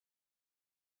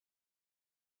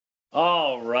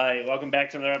All right, welcome back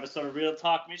to another episode of Real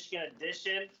Talk Michigan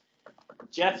Edition.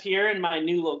 Jeff here in my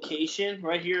new location,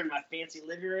 right here in my fancy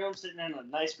living room, sitting in a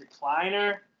nice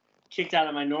recliner, kicked out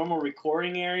of my normal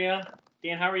recording area.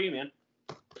 Dan, how are you, man?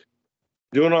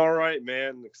 Doing all right,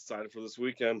 man. Excited for this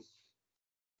weekend.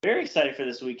 Very excited for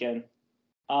this weekend.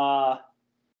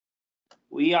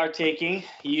 We are taking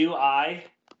I,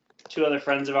 two other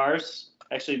friends of ours,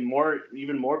 actually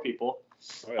even more people.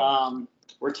 Oh, yeah.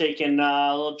 We're taking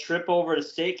a little trip over to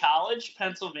State College,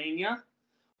 Pennsylvania,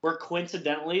 where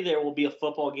coincidentally there will be a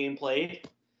football game played,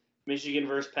 Michigan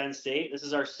versus Penn State. This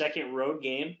is our second road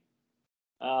game.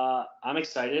 I'm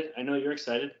excited. I know you're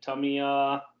excited. Tell me,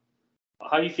 how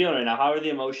are you feeling right now? How are the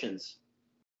emotions?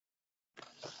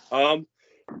 I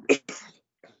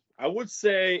would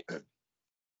say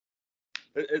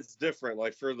it's different.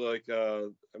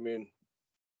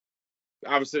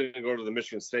 Obviously I didn't go to the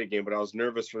Michigan State game, but I was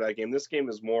nervous for that game. This game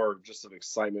is more just of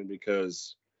excitement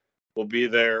because we'll be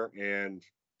there and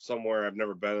somewhere I've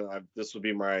never been. This will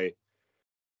be my,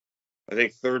 I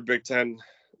think, third Big Ten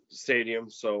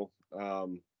stadium. So, or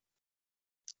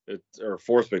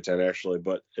fourth Big Ten actually,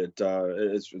 but it's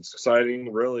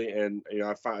exciting really. And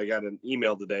I got an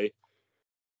email today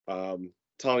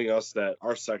telling us that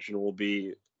our section will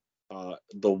be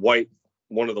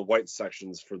one of the white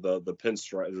sections for the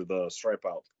pinstripe or the stripe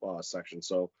out section.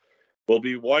 So we'll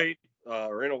be white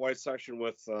or in a white section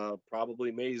with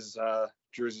probably Mays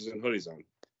jerseys and hoodies on.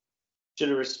 Should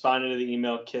have responded to the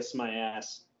email, kiss my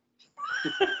ass.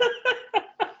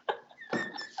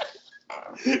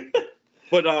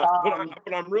 But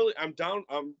I'm really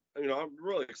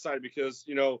really excited because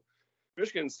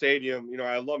Michigan Stadium,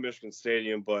 I love Michigan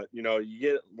Stadium, but you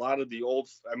get a lot of the old.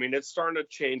 I mean, it's starting to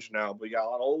change now, but you got a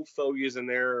lot of old fogies in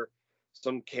there,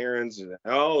 some Karens, and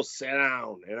sit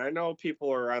down. And I know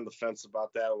people are on the fence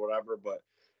about that or whatever, but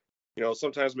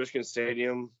sometimes Michigan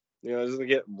Stadium, doesn't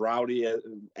get rowdy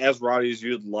as rowdy as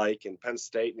you'd like. And Penn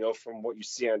State, from what you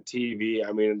see on TV,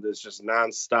 I mean, it's just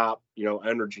nonstop,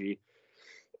 energy.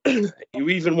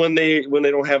 Even when they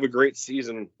don't have a great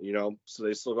season, so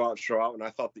they still go out and show out. And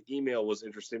I thought the email was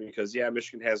interesting because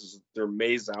Michigan has their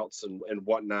maze outs and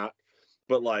whatnot,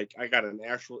 but like I got an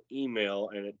actual email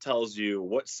and it tells you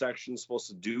what section's supposed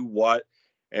to do what,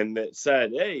 and it said,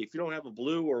 hey, if you don't have a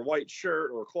blue or white shirt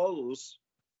or clothes,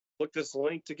 click this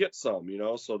link to get some.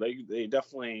 So they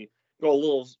definitely go a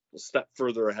little step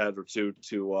further ahead or two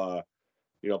to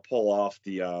pull off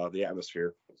the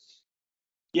atmosphere.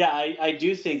 Yeah, I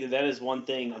do think that is one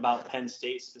thing about Penn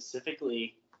State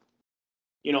specifically.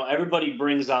 Everybody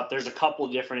brings up there's a couple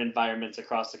different environments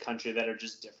across the country that are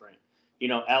just different.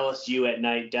 LSU at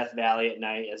night, Death Valley at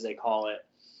night, as they call it.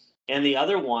 And the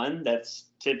other one that's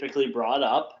typically brought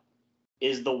up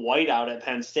is the whiteout at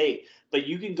Penn State. But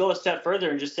you can go a step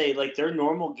further and just say, like, their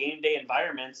normal game day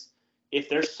environments, if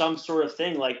there's some sort of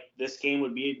thing like this game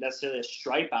would be necessarily a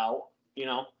stripe out,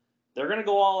 they're going to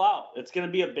go all out. It's going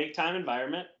to be a big-time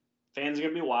environment. Fans are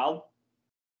going to be wild.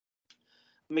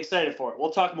 I'm excited for it.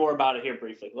 We'll talk more about it here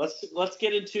briefly. Let's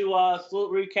get into a little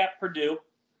recap Purdue.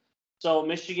 So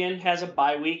Michigan has a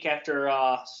bye week after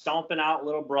stomping out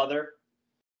little brother.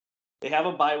 They have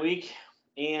a bye week,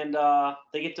 and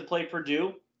they get to play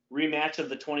Purdue, rematch of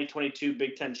the 2022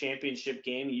 Big Ten Championship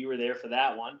game. You were there for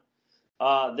that one.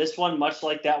 This one, much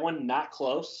like that one, not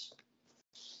close.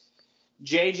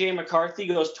 J.J. McCarthy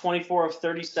goes 24 of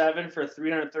 37 for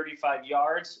 335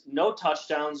 yards. No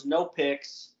touchdowns, no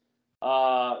picks. Where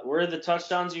are the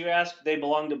touchdowns, you ask? They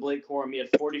belong to Blake Corum. He had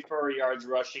 44 yards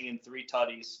rushing and 3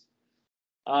 tutties.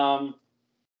 I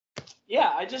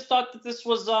just thought that this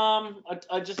was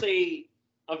just a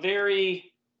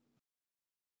very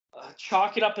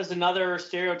chalk it up as another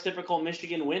stereotypical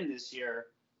Michigan win this year,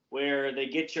 where they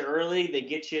get you early, they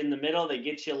get you in the middle, they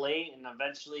get you late, and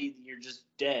eventually you're just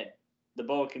dead. The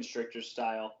boa constrictor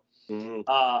style. Mm-hmm.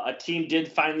 A team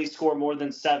did finally score more than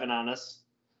 7 on us,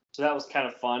 so that was kind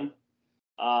of fun.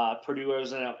 Purdue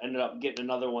ended up getting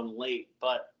another one late,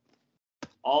 but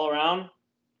all around,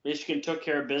 Michigan took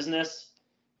care of business.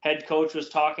 Head coach was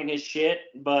talking his shit,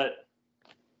 but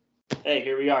hey,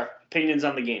 here we are. Opinions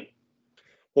on the game.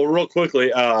 Well, real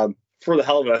quickly, for the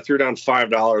hell of it, I threw down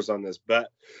 $5 on this bet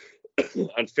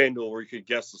on FanDuel where you could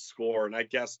guess the score, and I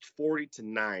guessed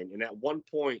 40-9. And at one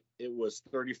point, it was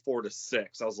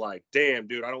 34-6. I was like, "Damn,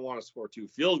 dude, I don't want to score 2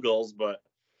 field goals, but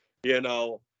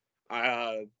Michigan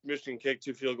kicked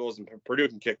 2 field goals and Purdue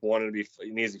can kick 1 and it'd be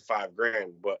an easy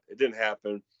 $5,000." But it didn't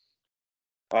happen.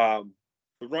 The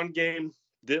run game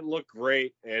didn't look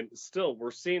great, and still,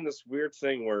 we're seeing this weird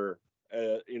thing where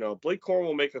Blake Corum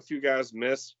will make a few guys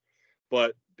miss,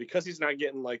 but because he's not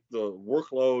getting like the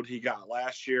workload he got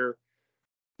last year,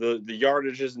 The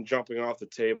yardage isn't jumping off the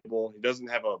table. He doesn't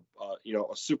have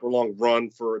a super long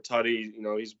run for a tutty.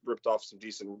 He's ripped off some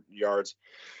decent yards.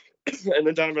 And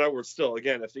then Donovan Edwards still,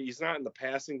 again, if he's not in the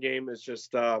passing game, it's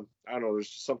just I don't know. There's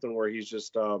just something where he's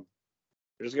just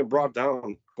getting brought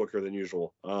down quicker than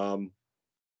usual.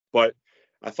 But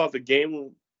I thought the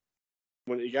game,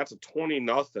 when it got to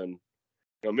 20-0,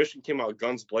 Michigan came out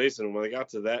guns blazing. And when they got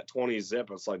to that 20 zip,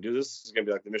 it's like, dude, this is gonna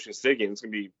be like the Michigan State game. It's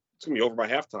gonna be over by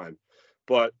halftime.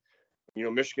 But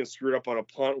Michigan screwed up on a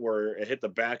punt where it hit the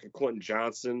back of Quentin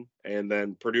Johnson, and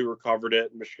then Purdue recovered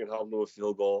it. Michigan held them to a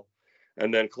field goal.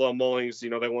 And then Kalel Mullings,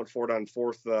 they went for it on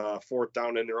fourth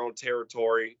down in their own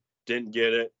territory, didn't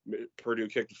get it. Purdue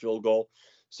kicked the field goal.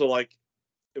 So,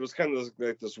 it was kind of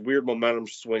this weird momentum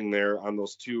swing there on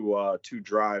those two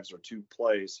drives or two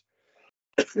plays.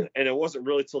 And it wasn't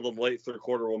really till the late third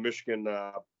quarter when Michigan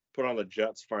put on the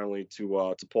Jets finally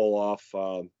to pull off,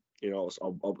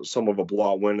 some of a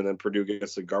blowout win, and then Purdue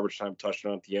gets a garbage time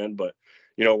touchdown at the end. But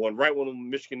when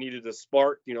Michigan needed a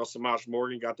spark, Samaj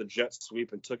Morgan got the jet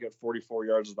sweep and took it 44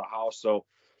 yards of the house. So,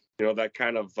 that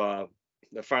kind of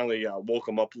that finally woke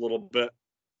them up a little bit.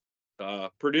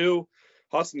 Purdue,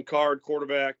 Hudson Card,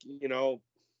 quarterback,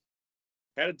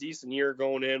 had a decent year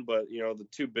going in, but the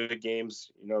two big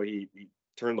games, he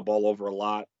turned the ball over a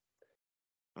lot,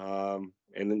 and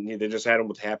then they just had him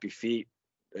with happy feet.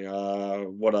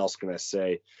 What else can I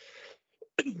say?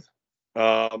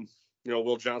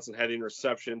 Will Johnson had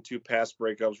interception, 2 pass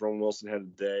breakups. Roman Wilson had a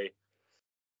day.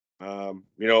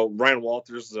 Ryan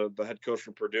Walters, the head coach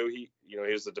from Purdue, he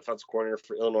was the defensive coordinator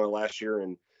for Illinois last year,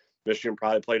 and Michigan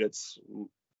probably played its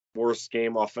worst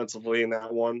game offensively in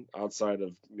that one, outside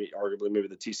of arguably maybe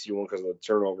the TCU one because of the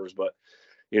turnovers. But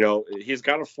he's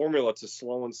got a formula to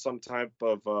slowing some type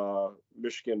of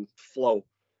Michigan flow.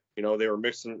 They were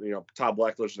mixing, Todd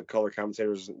Blackledge, the color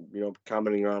commentators,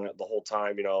 commenting on it the whole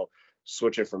time,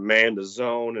 switching from man to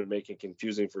zone and making it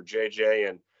confusing for JJ.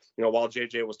 And, while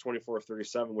JJ was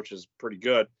 24-37, which is pretty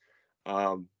good,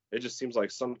 it just seems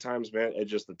like sometimes, man,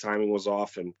 the timing was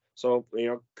off. And so,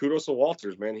 kudos to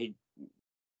Walters, man.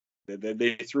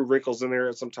 They threw wrinkles in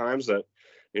there sometimes that,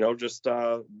 just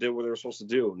did what they were supposed to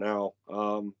do. Now,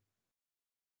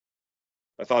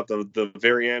 I thought the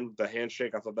very end, the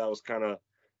handshake, I thought that was kind of,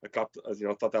 I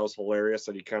thought that was hilarious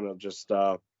that he kind of just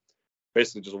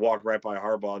basically just walked right by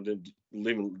Harbaugh and didn't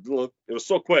even look. It was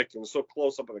so quick and was so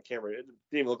close up on the camera. It didn't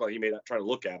even look like he made that try to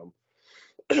look at him.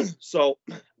 So,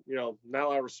 not a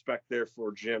lot of respect there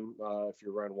for Jim if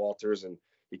you're Ryan Walters, and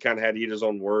he kind of had to eat his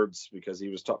own words because he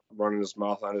was running his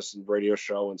mouth on his radio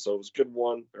show, and so it was a good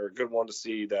one to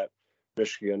see that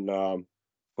Michigan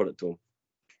put it to him.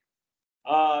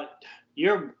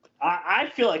 I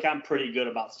feel like I'm pretty good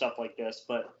about stuff like this,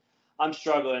 but I'm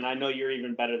struggling. I know you're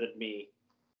even better than me.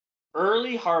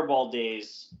 Early Harbaugh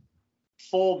days,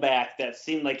 fullback that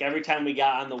seemed like every time we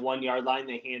got on the 1 yard line,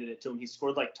 they handed it to him. He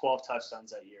scored like 12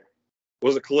 touchdowns that year.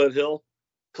 Was it Khalil Hill?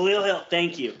 Khalil Hill,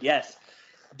 thank you. Yes.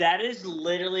 That is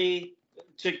literally,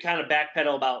 to kind of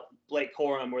backpedal about Blake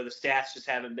Corum, where the stats just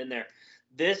haven't been there.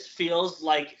 This feels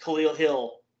like Khalil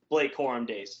Hill, Blake Corum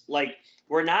days. Like,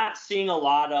 we're not seeing a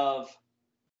lot of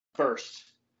burst.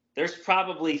 There's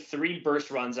probably 3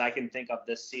 burst runs I can think of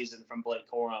this season from Blake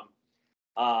Corum.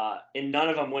 And none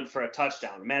of them went for a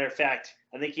touchdown. Matter of fact,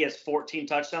 I think he has 14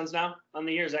 touchdowns now on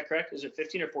the year. Is that correct? Is it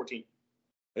 15 or 14?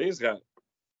 I think he's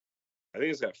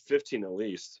got 15 at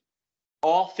least.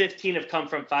 All 15 have come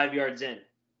from 5 yards in.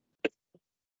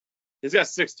 He's got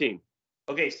 16.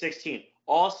 Okay, 16.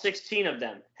 All 16 of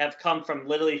them have come from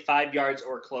literally 5 yards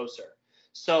or closer.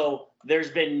 So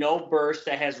there's been no burst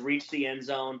that has reached the end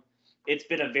zone. It's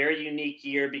been a very unique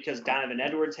year because Donovan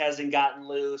Edwards hasn't gotten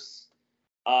loose.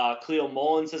 Cleo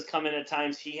Mullins has come in at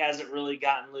times. He hasn't really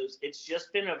gotten loose. It's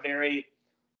just been a very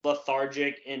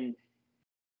lethargic and,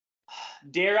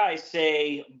 dare I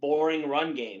say, boring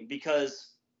run game because,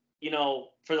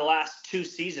 for the last 2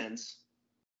 seasons,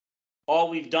 all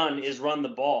we've done is run the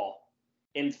ball.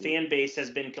 And fan base has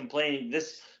been complaining,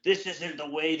 this isn't the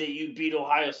way that you beat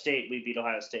Ohio State. We beat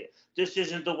Ohio State. This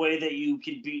isn't the way that you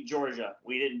can beat Georgia.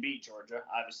 We didn't beat Georgia,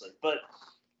 obviously. But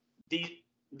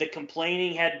the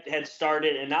complaining had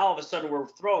started, and now all of a sudden we're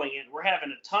throwing it. We're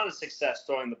having a ton of success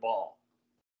throwing the ball.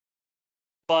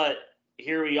 But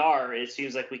here we are. It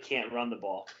seems like we can't run the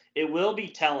ball. It will be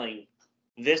telling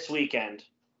this weekend.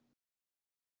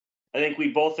 I think we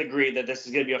both agree that this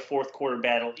is going to be a fourth quarter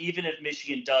battle. Even if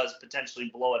Michigan does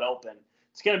potentially blow it open,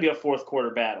 it's going to be a fourth quarter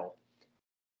battle.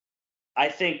 I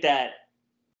think that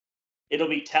it'll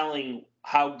be telling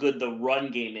how good the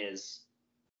run game is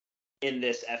in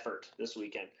this effort this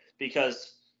weekend.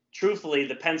 Because truthfully,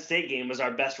 the Penn State game was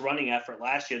our best running effort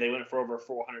last year. They went for over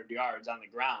 400 yards on the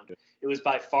ground. It was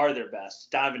by far their best.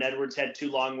 Donovan Edwards had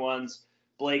 2 long ones.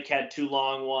 Blake had 2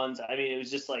 long ones. I mean, it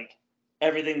was just like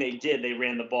everything they did, they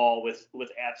ran the ball with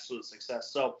absolute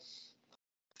success. So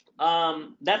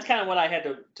that's kind of what I had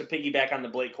to piggyback on the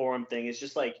Blake Corum thing. It's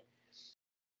just like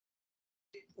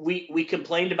we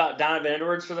complained about Donovan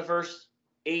Edwards for the first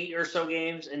 8 or so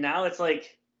games, and now it's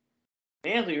like,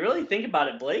 man, if we really think about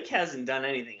it, Blake hasn't done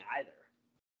anything either.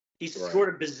 He's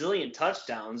scored a bazillion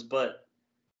touchdowns, but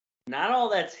not all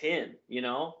that's him, you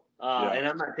know? And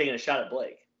I'm not taking a shot at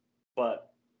Blake.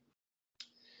 But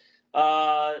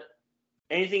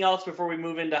anything else before we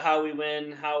move into how we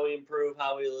win, how we improve,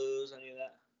 how we lose, any of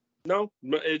that? No,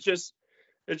 it's just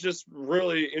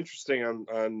really interesting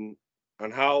on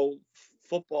how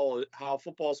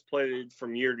football's played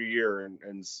from year to year,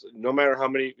 and no matter how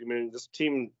many, I mean, this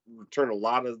team returned a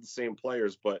lot of the same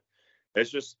players, but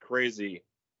it's just crazy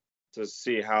to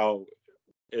see how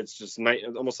it's just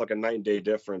almost like a night and day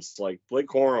difference. Like Blake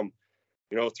Corum,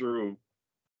 through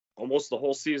almost the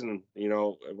whole season,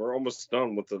 we're almost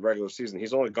done with the regular season.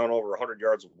 He's only gone over 100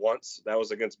 yards once. That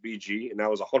was against BG, and that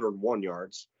was 101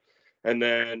 yards. And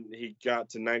then he got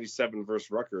to 97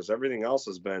 versus Rutgers. Everything else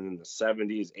has been in the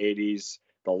 70s, 80s.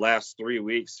 The last 3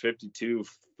 weeks, 52,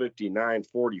 59,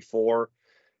 44.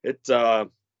 It's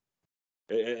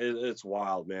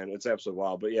wild, man. It's absolutely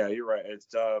wild. But yeah, you're right.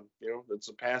 It's it's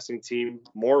a passing team,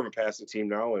 more of a passing team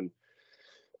now. And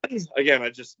again,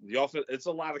 the offense. It's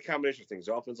a lot of combination of things.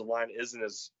 The offensive line isn't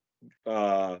as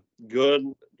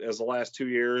good as the last 2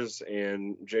 years,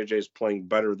 and JJ's playing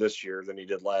better this year than he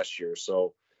did last year.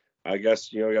 So I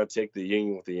guess you got to take the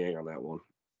yin with the yang on that one.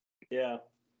 Yeah.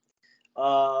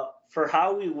 For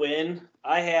how we win,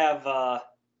 I have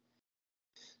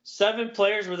 7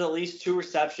 players with at least 2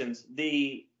 receptions.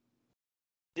 This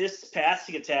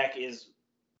passing attack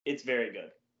it's very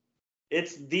good.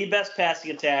 It's the best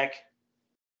passing attack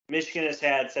Michigan has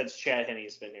had since Chad Henne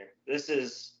has been here. This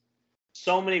is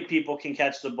so many people can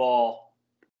catch the ball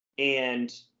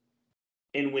and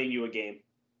win you a game.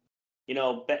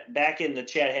 Back in the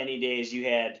Chad Henne days, you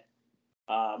had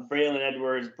Braylon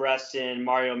Edwards, Breston,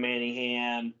 Mario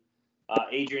Manningham,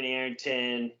 Adrian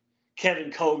Arrington,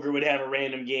 Kevin Koger would have a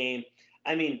random game.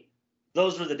 I mean,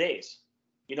 those were the days.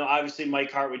 Obviously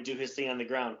Mike Hart would do his thing on the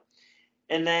ground.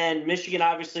 And then Michigan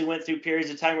obviously went through periods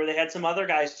of time where they had some other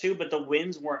guys too, but the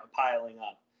wins weren't piling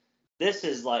up. This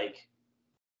is like,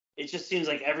 it just seems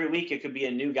like every week it could be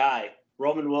a new guy.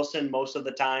 Roman Wilson most of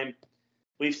the time.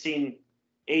 We've seen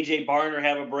A.J. Barner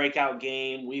have a breakout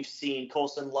game. We've seen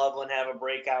Colson Loveland have a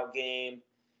breakout game.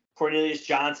 Cornelius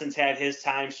Johnson's had his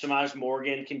time. Shamaj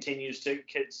Morgan continues to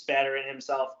spatter in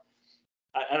himself.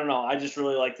 I don't know. I just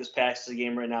really like this passing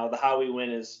game right now. The how we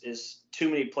win is too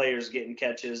many players getting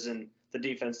catches, and the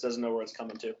defense doesn't know where it's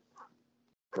coming to.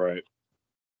 Right.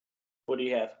 What do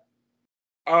you have?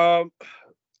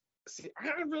 See,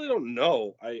 I really don't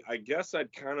know. I guess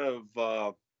I'd kind of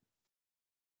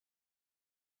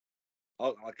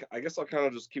I guess I'll kind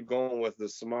of just keep going with the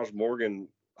Samaj Morgan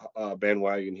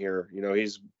bandwagon here.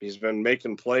 He's been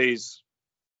making plays,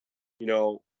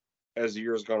 as the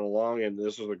years gone along, and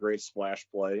this was a great splash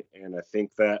play. And I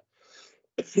think that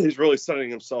he's really setting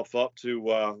himself up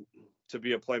to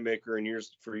be a playmaker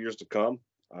for years to come.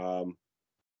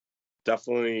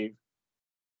 Definitely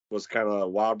was kind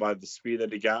of wowed by the speed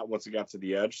that he got once he got to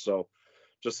the edge. So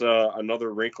just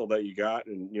another wrinkle that you got.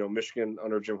 And, Michigan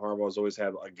under Jim Harbaugh has always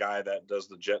had a guy that does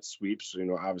the jet sweeps.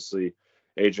 Obviously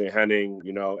AJ Henning,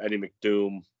 Eddie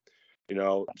McDoom,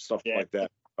 stuff like that.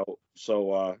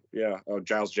 So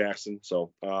Giles Jackson.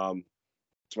 So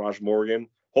Samaj Morgan.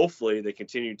 Hopefully they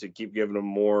continue to keep giving him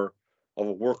more of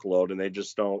a workload, and they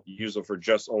just don't use him for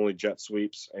just only jet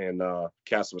sweeps and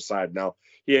cast him aside. Now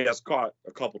he has caught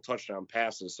a couple touchdown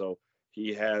passes, so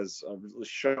he has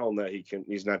shown that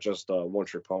he's not just a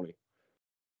one-trick pony.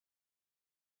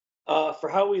 For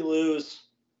how we lose,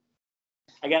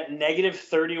 I got negative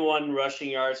 31 rushing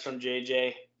yards from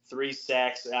JJ. 3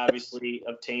 sacks, obviously,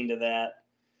 obtained to that.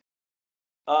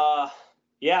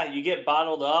 You get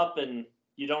bottled up and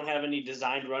you don't have any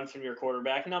designed run from your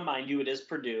quarterback. Now, mind you, it is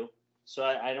Purdue, so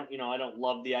I don't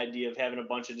love the idea of having a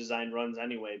bunch of designed runs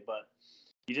anyway. But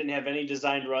you didn't have any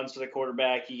designed runs for the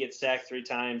quarterback. You get sacked 3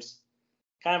 times.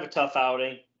 Kind of a tough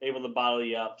outing, able to bottle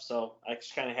you up. So I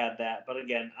just kind of had that. But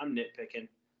again, I'm nitpicking.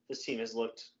 This team has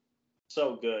looked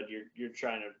so good. You're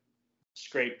trying to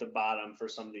scrape the bottom for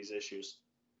some of these issues.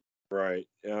 Right.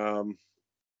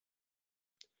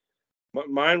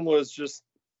 Mine was just,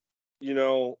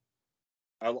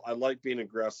 I like being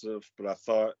aggressive, but I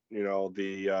thought,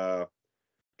 the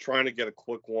trying to get a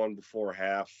quick one before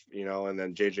half, and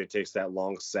then JJ takes that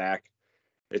long sack.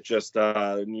 It just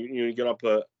you get up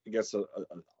against a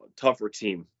tougher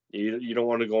team. You don't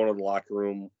want to go into the locker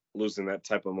room losing that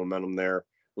type of momentum there.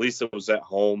 At least it was at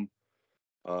home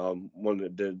when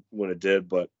it did.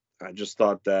 But I just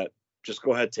thought that just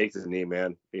go ahead, take the knee,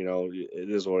 man. It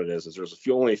is what it is. There's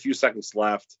only a few seconds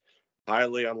left.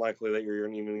 Highly unlikely that you're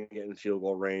even getting field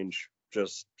goal range.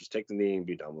 Just take the knee and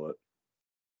be done with it.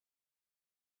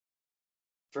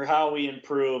 For how we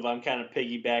improve, I'm kind of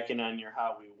piggybacking on your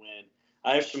how we win.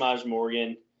 I have Shamaj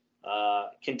Morgan,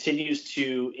 continues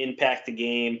to impact the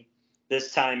game.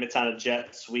 This time it's on a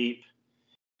jet sweep.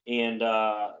 And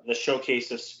the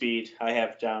showcase of speed I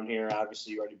have down here.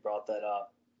 Obviously, you already brought that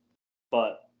up.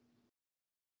 But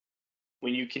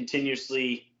when you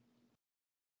continuously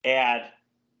add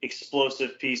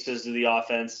explosive pieces to the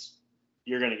offense,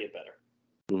 you're going to get better.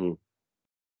 Mm-hmm.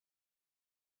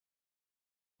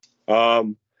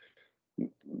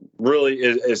 Really,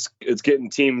 it's getting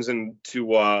teams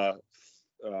into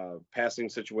passing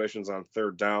situations on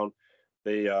third down.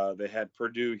 They had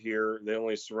Purdue here. They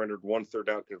only surrendered 1 third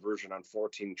down conversion on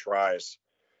 14 tries,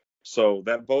 so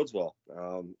that bodes well.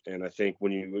 And I think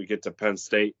when you get to Penn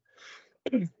State,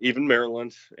 even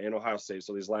Maryland and Ohio State,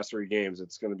 so these last 3 games,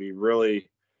 it's going to be really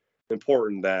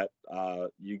important that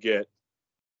you get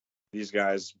these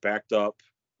guys backed up,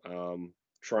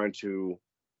 trying to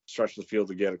stretch the field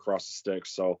to get across the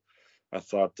sticks. So I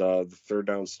thought the third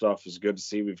down stuff is good to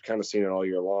see. We've kind of seen it all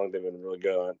year long. They've been really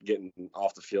good at getting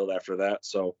off the field after that.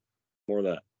 So more of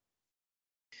that.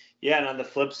 Yeah, and on the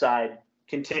flip side,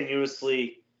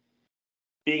 continuously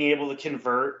being able to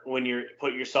convert when you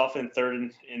put yourself in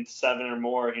 3rd and 7 or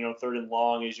more, 3rd and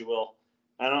long, as you will.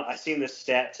 I seen this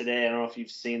stat today. I don't know if you've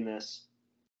seen this.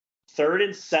 3rd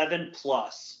and 7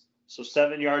 plus, so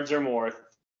 7 yards or more,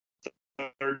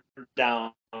 3rd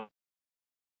down.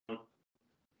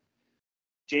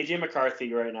 J.J.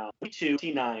 McCarthy right now,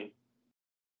 29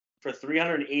 for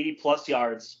 380 plus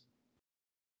yards.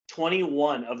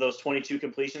 21 of those 22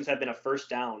 completions have been a first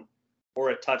down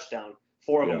or a touchdown.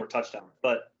 4 of them were touchdowns.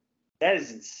 But that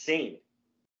is insane.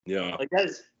 Yeah. That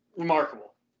is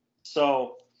remarkable.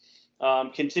 So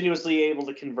continuously able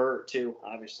to convert too,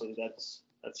 obviously, that's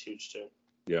huge too.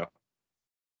 Yeah.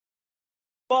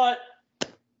 But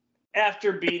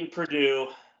after beating Purdue,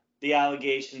 the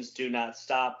allegations do not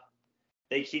stop.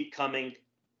 They keep coming.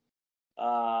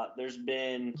 There's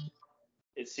been,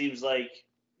 it seems like,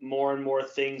 more and more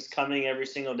things coming every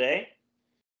single day.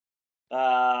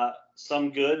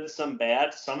 Some good, some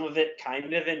bad. Some of it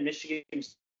kind of in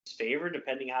Michigan's favor,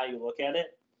 depending how you look at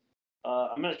it.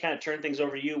 I'm going to kind of turn things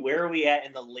over to you. Where are we at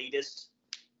in the latest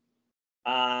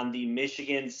on the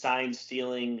Michigan sign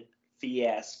stealing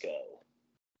fiasco?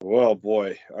 Well,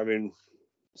 boy, I mean,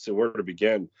 so where to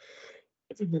begin?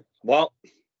 Well,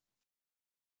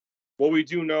 what we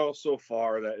do know so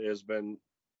far that has been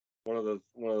one of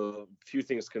the few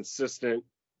things consistent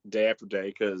day after day,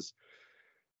 because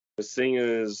this thing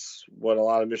is what a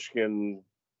lot of Michigan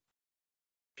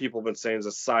people have been saying is a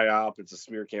psyop. It's a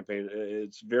smear campaign.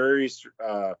 It's very,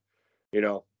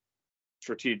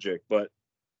 strategic. But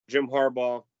Jim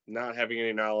Harbaugh not having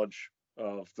any knowledge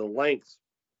of the length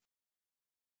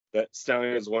that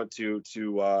Stalions went to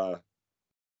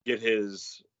get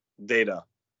his data,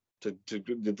 to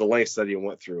the lengths that he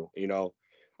went through.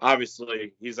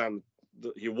 Obviously he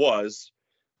was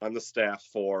on the staff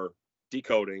for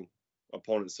decoding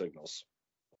opponent signals.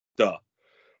 Duh.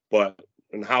 But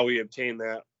and how he obtained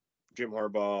that, Jim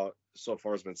Harbaugh so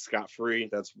far has been scot-free.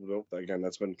 That's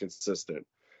been consistent.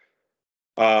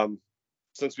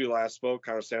 Since we last spoke,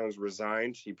 Connor Stalions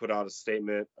resigned. He put out a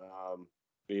statement,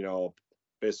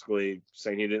 basically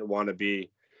saying he didn't want to be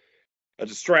a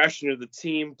distraction to the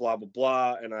team, blah, blah,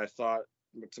 blah. And I thought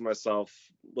to myself,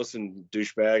 listen,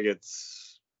 douchebag,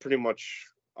 it's pretty much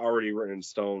already written in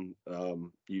stone.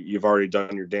 You've already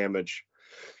done your damage.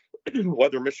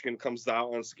 Whether Michigan comes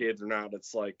out unscathed or not,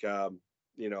 it's like, the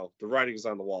writing's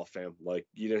on the wall, fam. Like,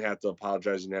 you didn't have to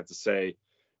apologize. You didn't have to say,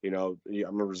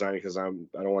 I'm resigning because I don't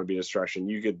want to be a distraction.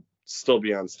 You could still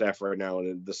be on staff right now,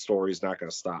 and the story's not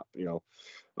going to stop,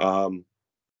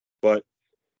 But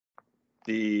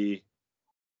the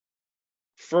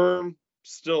firm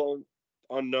still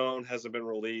unknown, hasn't been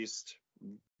released.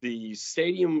 The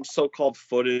stadium so-called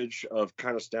footage of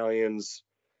Connor Stalions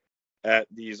at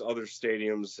these other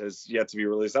stadiums has yet to be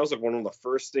released. That was like one of the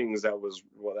first things that was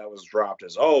dropped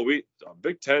is, a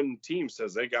Big Ten team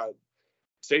says they got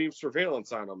stadium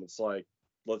surveillance on them. It's like,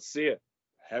 let's see it.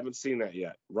 Haven't seen that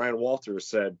yet. Ryan Walters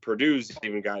said Purdue's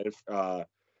even got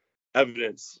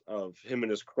evidence of him and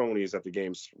his cronies at the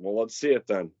games. Well, let's see it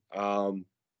then.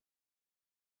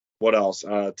 what else?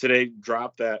 Today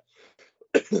dropped that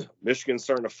Michigan's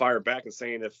starting to fire back and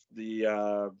saying if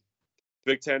the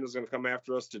Big Ten is going to come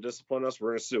after us to discipline us, we're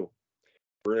going to sue.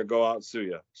 We're going to go out and sue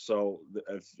you. So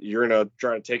if you're going to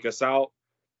try to take us out,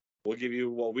 we'll give you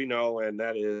what we know, and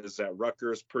that is that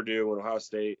Rutgers, Purdue, and Ohio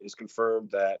State is confirmed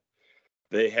that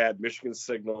they had Michigan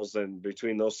signals, and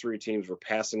between those three teams, were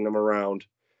passing them around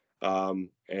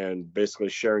and basically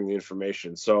sharing the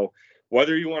information. So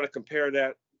whether you want to compare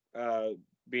that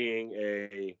being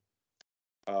a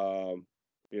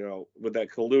with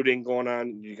that colluding going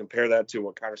on, you compare that to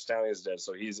what Connor Stalions did.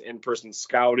 So he's in-person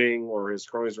scouting, or his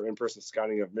cronies are in-person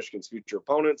scouting of Michigan's future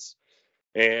opponents.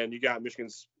 And you got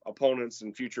Michigan's opponents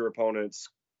and future opponents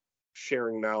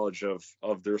sharing knowledge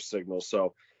of their signals.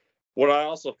 So what I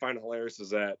also find hilarious is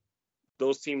that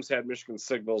those teams had Michigan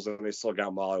signals and they still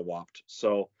got mollywopped.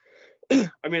 So,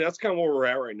 I mean, that's kind of where we're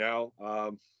at right now.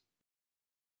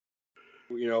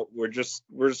 We're just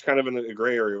kind of in a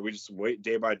gray area. We just wait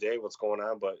day by day what's going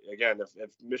on. But again,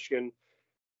 if Michigan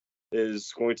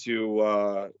is going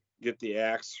to get the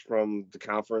axe from the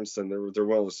conference, then they're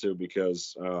willing to sue,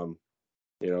 because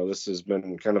this has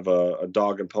been kind of a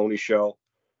dog and pony show.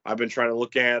 I've been trying to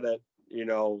look at it,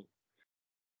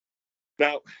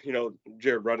 now,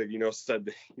 Jared Ruddick, said,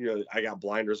 I got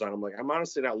blinders on. I'm like, I'm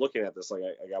honestly not looking at this like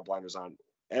I got blinders on.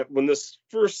 When this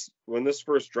first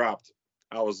dropped,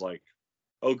 I was like,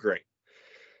 oh, great.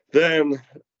 Then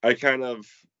I kind of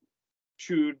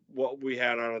chewed what we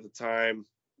had on at the time,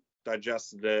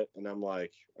 digested it, and I'm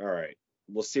like, all right,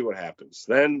 we'll see what happens.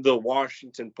 Then the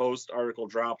Washington Post article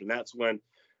dropped, and that's when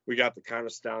we got the Connor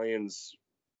Stalions,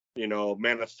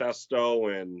 manifesto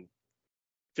and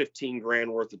 $15,000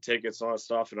 worth of tickets and all that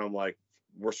stuff. And I'm like,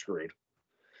 we're screwed.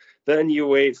 Then you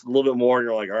wait a little bit more and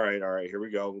you're like, all right, here we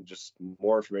go. Just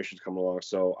more information's coming along.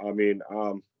 So, I mean,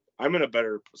 I'm in a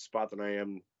better spot than I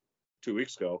am 2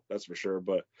 weeks ago. That's for sure.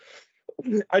 But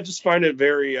I just find it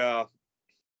very, I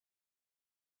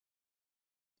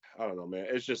don't know, man.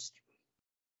 It's just,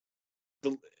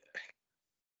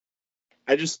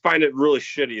 I just find it really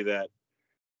shitty that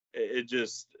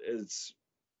it's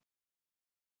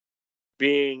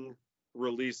being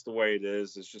released the way it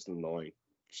is. It's just annoying.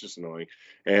 It's just annoying.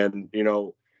 And,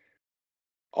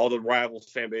 all the rival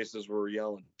fan bases were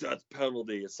yelling death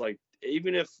penalty. It's like,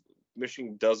 even if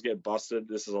Michigan does get busted,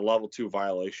 this is a level 2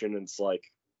 violation. And it's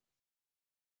like,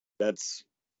 that's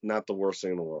not the worst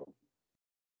thing in the world.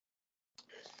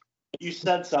 You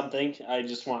said something. I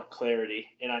just want clarity.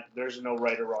 And there's no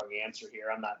right or wrong answer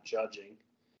here. I'm not judging.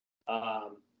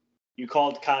 You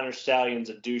called Connor Stalions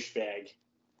a douchebag.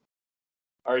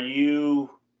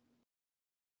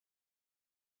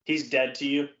 He's dead to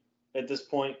you at this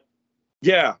point?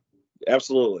 Yeah,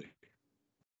 absolutely.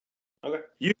 Okay.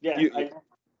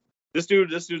 This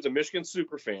dude's a Michigan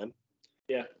super fan.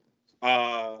 Yeah.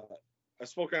 I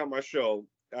spoke on my show.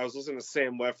 I was listening to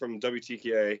Sam Webb from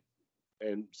WTKA,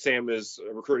 and Sam is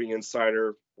a recruiting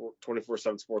insider,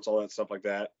 24/7 Sports, all that stuff like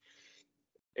that,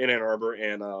 in Ann Arbor.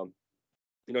 And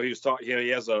he was talking. He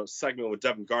has a segment with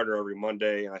Devin Gardner every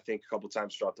Monday, and I think a couple of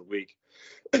times throughout the week.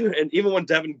 And even when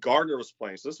Devin Gardner was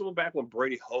playing, so this was back when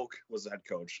Brady Hoke was the head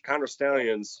coach. Connor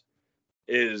Stalions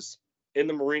is in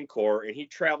the Marine Corps, and he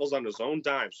travels on his own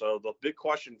dime. So the big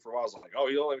question for a while was like, oh,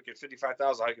 you only get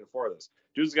 $55,000. How can afford this?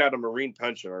 Dude's got a Marine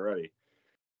pension already.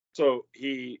 So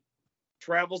he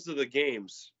travels to the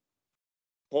games,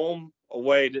 home,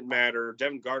 away, didn't matter.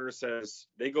 Devin Gardner says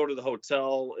they go to the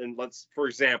hotel in, for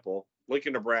example,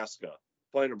 Lincoln, Nebraska,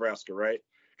 playing Nebraska, right?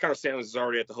 Connor Stalions is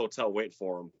already at the hotel waiting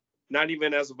for him. Not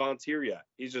even as a volunteer yet.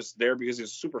 He's just there because he's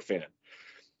a super fan.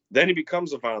 Then he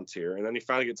becomes a volunteer, and then he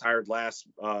finally gets hired last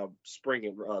spring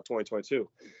in 2022.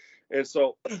 And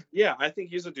so, yeah, I think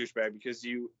he's a douchebag because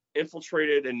you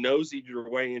infiltrated and nosed your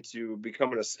way into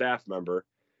becoming a staff member,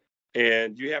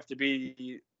 and you have to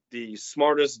be the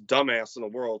smartest dumbass in the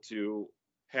world to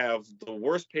have the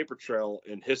worst paper trail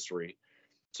in history.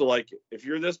 So, like, if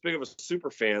you're this big of a super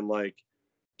fan, like,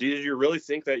 did you really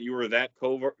think that you were that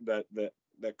covert, that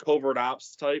covert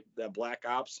ops type, that black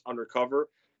ops undercover?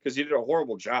 Because you did a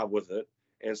horrible job with it.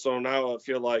 And so now I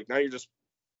feel like now you're just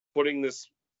putting this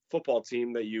football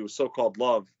team that you so-called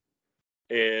love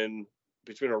in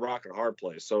between a rock and a hard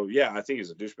place. So, yeah, I think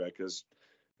he's a douchebag because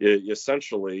you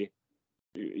essentially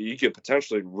you could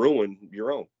potentially ruin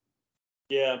your own.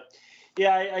 Yeah.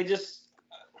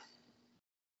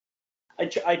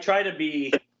 I try to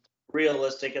be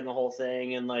realistic in the whole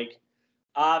thing. And, like,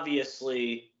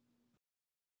 obviously,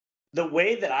 the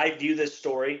way that I view this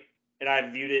story, and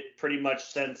I've viewed it pretty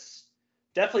much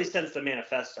definitely since the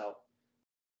manifesto,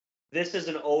 this is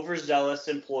an overzealous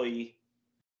employee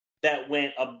that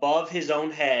went above his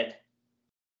own head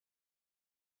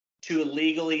to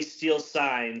illegally steal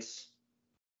signs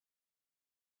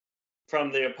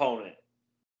from the opponent,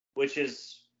 which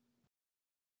is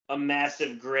a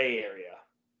massive gray area.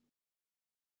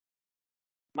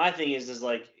 My thing is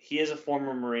like, he is a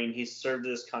former Marine. He's served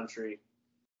this country.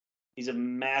 He's a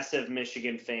massive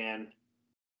Michigan fan.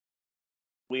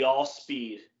 We all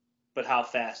speed, but how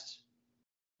fast?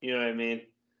 You know what I mean?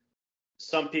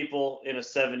 Some people in a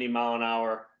 70 mile an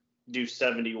hour do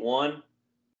 71,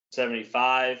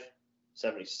 75,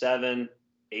 77,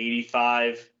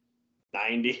 85,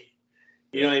 90.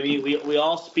 You know what I mean? We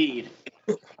all speed.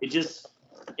 It just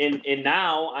and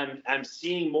now I'm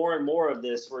seeing more and more of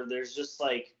this where there's just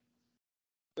like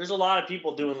there's a lot of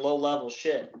people doing low level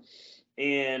shit.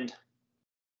 And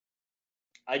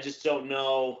I just don't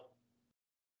know.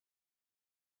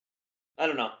 I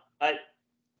don't know.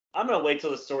 I'm gonna wait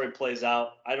till the story plays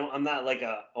out. I'm not like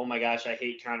oh my gosh, I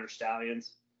hate Connor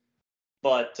Stallions.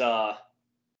 But I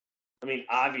mean,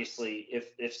 obviously,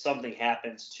 if something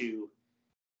happens to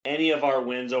any of our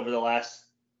wins over the last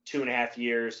 2.5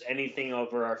 years, anything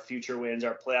over our future wins,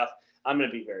 our playoff, I'm gonna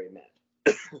be very mad.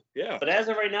 Yeah. But as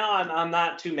of right now, I'm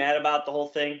not too mad about the whole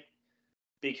thing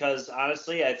because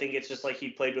honestly, I think it's just like he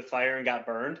played with fire and got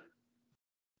burned.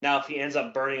 Now, if he ends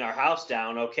up burning our house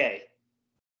down, okay.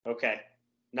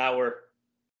 Now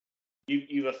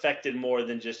you've affected more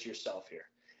than just yourself here.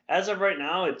 As of right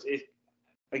now,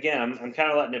 again, I'm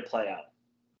kind of letting it play out.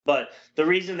 But the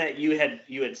reason that you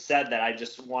had said that, I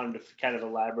just wanted to kind of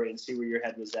elaborate and see where your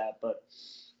head was at. But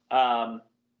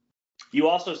you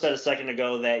also said a second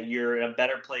ago that you're in a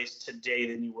better place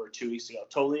today than you were 2 weeks ago.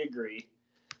 Totally agree.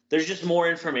 There's just more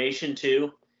information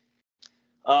too.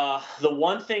 The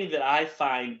one thing that I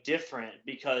find different,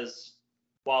 because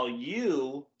while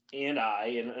you and I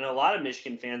and a lot of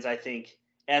Michigan fans, I think,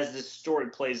 as this story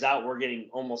plays out, we're getting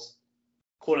almost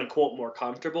quote unquote more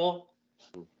comfortable.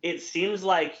 It seems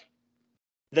like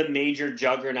the major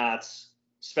juggernauts,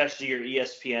 especially your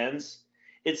ESPNs,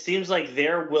 it seems like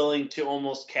they're willing to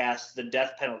almost cast the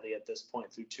death penalty at this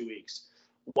point through 2 weeks.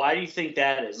 Why do you think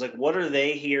that is? Like, what are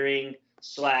they hearing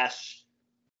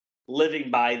 /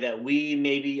 living by that we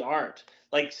maybe aren't?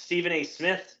 Like Stephen A.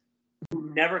 Smith,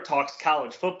 who never talks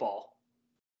college football,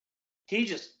 he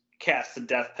just cast the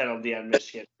death penalty on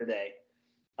Michigan today.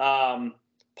 Paul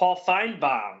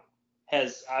Feinbaum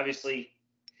has obviously,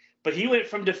 but he went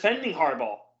from defending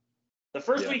Harbaugh. The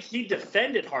first week he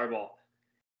defended Harbaugh,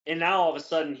 and now all of a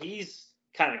sudden he's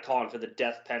kind of calling for the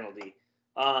death penalty.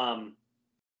 Trying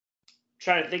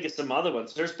to think of some other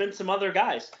ones. There's been some other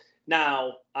guys.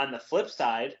 Now, on the flip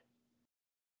side,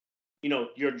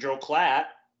 your Joe Klatt,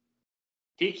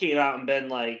 he came out and been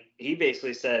like, he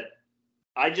basically said,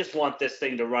 I just want this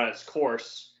thing to run its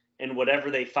course, and whatever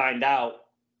they find out,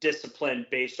 discipline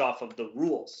based off of the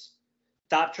rules.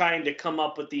 Stop trying to come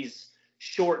up with these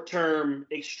short-term,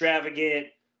 extravagant,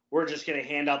 we're just going to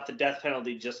hand out the death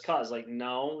penalty just cause. Like,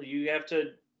 no, you have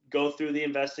to go through the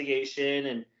investigation.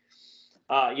 And,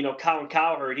 Colin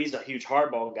Cowherd, he's a huge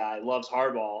Harbaugh guy, loves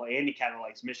Harbaugh, and he kind of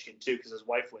likes Michigan too because his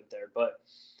wife went there. But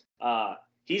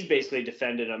he's basically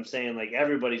defended him, saying, like,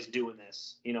 everybody's doing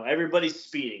this. Everybody's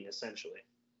speeding, essentially.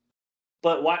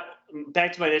 But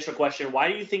back to my initial question,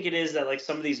 why do you think it is that, like,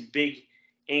 some of these big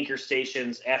anchor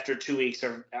stations after 2 weeks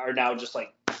are now just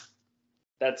like,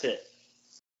 that's it?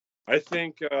 I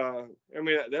think,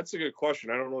 that's a good question.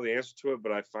 I don't know the answer to it,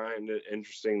 but I find it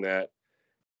interesting that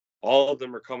all of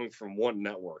them are coming from one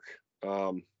network.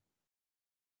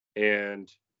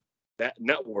 And that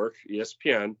network,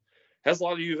 ESPN, has a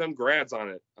lot of U of M grads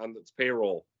on its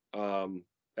payroll. Adam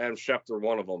Schefter,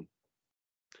 one of them.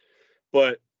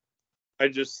 But I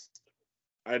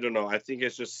don't know. I think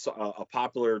it's just a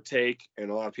popular take, and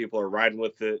a lot of people are riding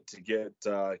with it to get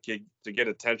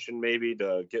attention, maybe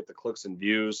to get the clicks and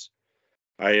views.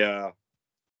 I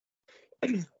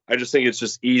just think it's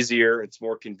just easier. It's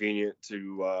more convenient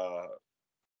to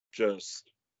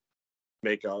just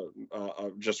make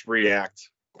just react,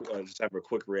 just have a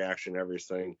quick reaction to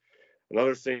everything.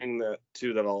 Another thing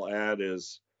that I'll add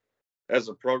is, as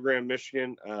a program,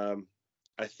 Michigan,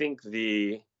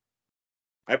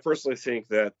 I personally think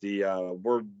that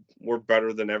we're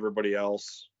better than everybody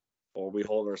else, or we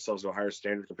hold ourselves to a higher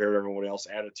standard compared to everybody else.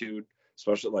 Attitude,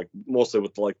 especially like mostly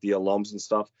with like the alums and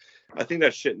stuff. I think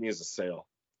that shit needs a sale.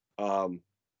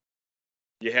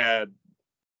 You had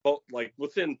like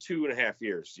within 2.5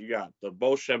 years, you got the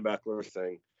Bo Schembechler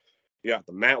thing, you got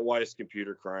the Matt Weiss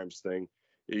computer crimes thing.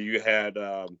 You had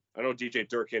I know DJ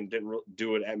Durkin didn't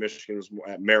do it at Michigan, it was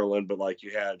at Maryland, but like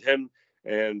you had him.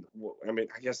 And I mean,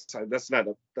 I guess that's not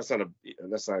a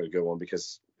good one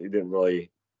because he didn't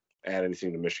really add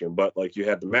anything to Michigan. But like you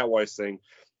had the Matt Weiss thing,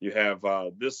 You have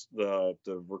the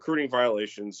recruiting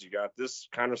violations. You got this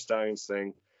Connor Stallions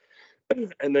thing,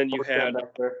 and then you had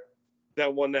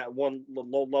that one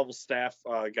low level staff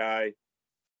guy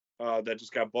that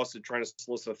just got busted trying to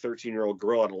solicit a 13-year-old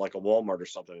girl at like a Walmart or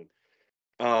something.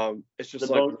 It's just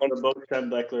the Bo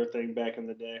Schembechler thing back in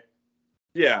the day.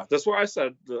 Yeah, that's what I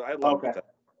said. I love that.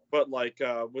 But like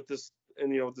with this,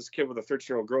 and with this kid with a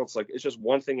 13-year-old girl, it's like it's just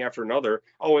one thing after another.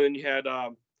 Oh, and then you had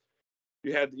the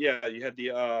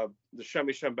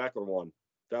Shemmy Schembechler one.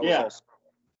 That was also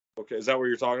okay. Is that what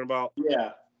you're talking about?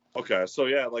 Yeah. Okay, so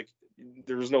yeah, like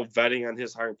there was no vetting on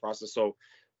his hiring process, so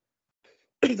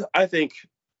I think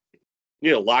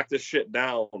lock this shit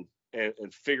down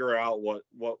and figure out what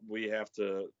we have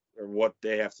to, or what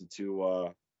they have to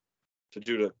do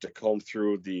to comb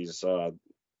through these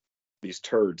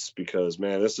turds, because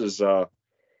man, this is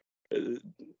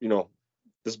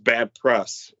this bad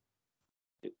press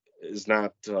is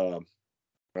not I don't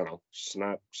know, it's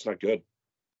not good.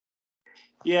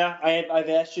 Yeah, I've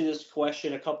asked you this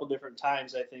question a couple different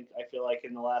times. I feel like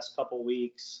in the last couple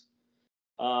weeks.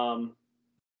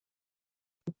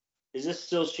 Is this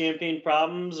still Champaign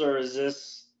problems, or is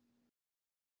this,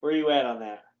 where are you at on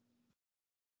that?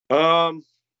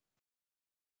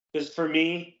 Because for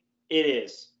me, it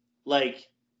is. Like,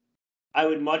 I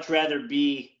would much rather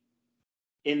be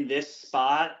in this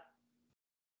spot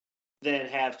than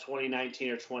have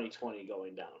 2019 or 2020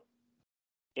 going down.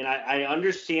 And I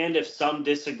understand if some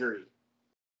disagree.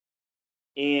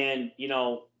 And,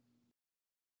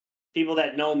 people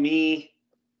that know me,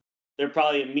 they're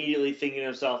probably immediately thinking to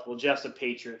themselves, well, Jeff's a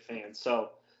Patriot fan,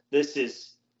 so this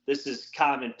is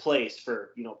commonplace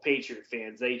for, Patriot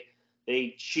fans. They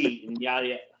cheat and yada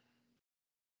yada.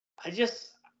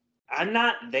 I'm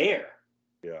not there.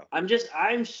 Yeah. I'm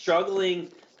struggling.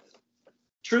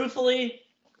 Truthfully,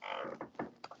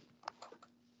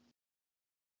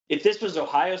 if this was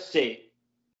Ohio State,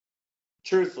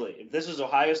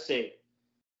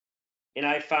 and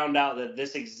I found out that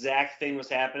this exact thing was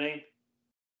happening,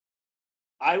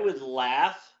 I would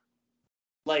laugh,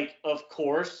 like, of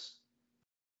course,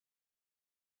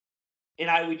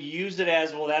 and I would use it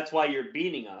as, well, that's why you're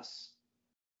beating us.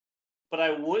 But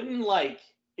I wouldn't,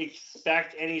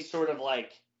 expect any sort of,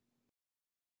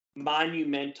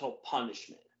 monumental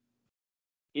punishment.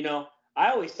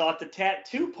 I always thought the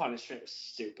tattoo punishment was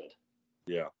stupid.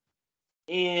 Yeah.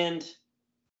 And,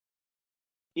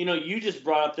 you just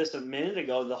brought up this a minute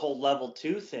ago, the whole level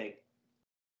 2 thing.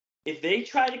 If they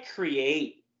try to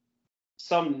create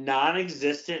some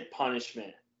non-existent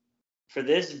punishment for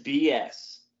this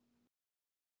BS,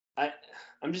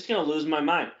 I'm just going to lose my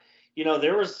mind.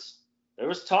 There was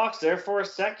talks there for a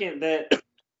second that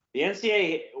the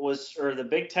NCAA or the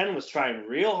Big Ten was trying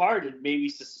real hard to maybe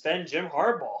suspend Jim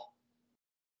Harbaugh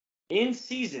in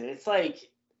season. It's like,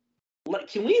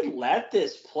 can we let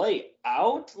this play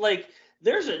out? Like,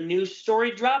 there's a news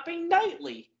story dropping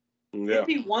nightly. Yeah. It'd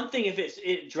be one thing if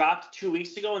it dropped 2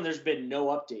 weeks ago and there's been no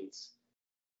updates.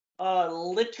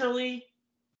 Literally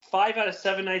 5 out of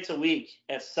 7 nights a week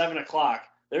at 7:00,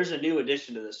 there's a new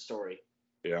addition to this story.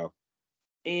 Yeah.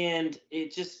 And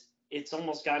it's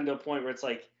almost gotten to a point where it's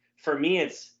like, for me,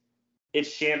 it's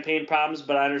Champaign problems,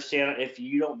 but I understand if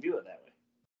you don't view it that way.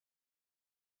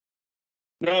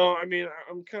 No, I mean,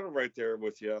 I'm kind of right there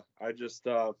with you. I just,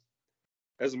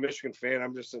 as a Michigan fan,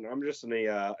 I'm just in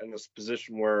this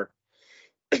position where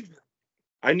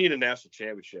I need a national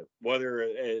championship, whether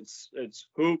it's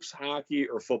hoops, hockey,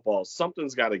 or football.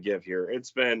 Something's got to give here.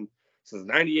 It's been since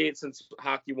 '98 since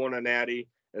hockey won a natty.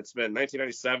 It's been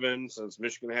 1997 since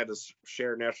Michigan had to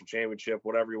share national championship,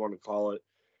 whatever you want to call it.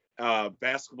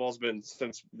 Basketball's been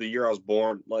since the year I was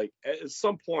born. Like, at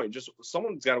some point, just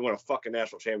someone's got to win a fucking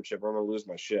national championship or I'm gonna lose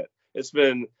my shit. It's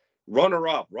been runner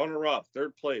up,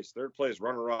 third place,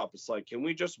 runner up. It's like, can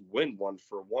we just win one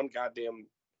for one goddamn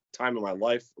time in my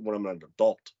life when I'm an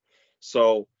adult?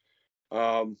 So,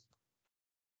 I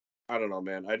don't know,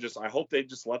 man. I hope they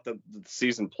just let the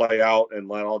season play out and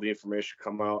let all the information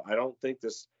come out. I don't think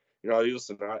this, you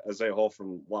listen to Isaiah Hall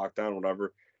from Lockdown,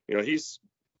 whatever. He's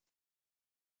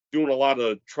doing a lot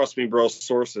of trust me bro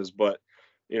sources, but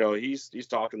he's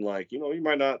talking like, you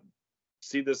might not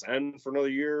see this end for another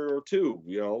year or two,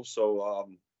 so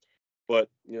but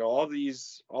all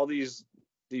these wackadoos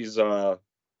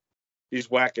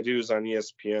on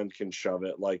ESPN can shove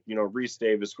it, like, Reese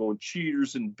Davis going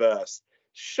cheaters and best.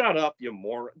 Shut up, you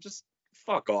moron. Just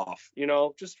fuck off.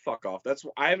 Just fuck off. That's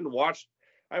I haven't watched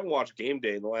Game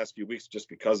Day in the last few weeks just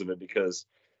because of it, because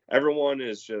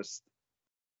everyone's just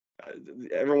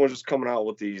coming out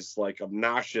with these like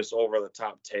obnoxious over the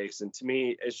top takes, and to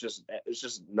me it's just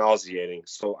nauseating.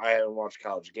 So I haven't watched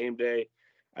College Game Day.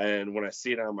 And when I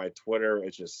see it on my Twitter,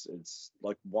 it's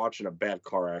like watching a bad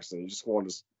car accident.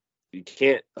 You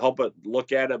can't help but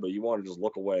look at it, but you want to just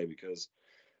look away because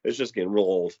it's just getting real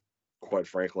old, quite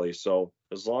frankly. So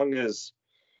as long as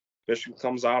Michigan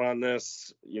comes out on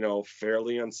this,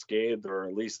 fairly unscathed, or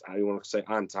at least I want to say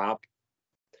on top,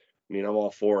 I mean, I'm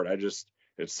all for it.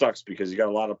 It sucks because you got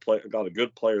a lot of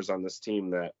good players on this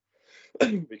team that,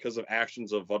 because of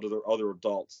actions of other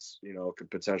adults,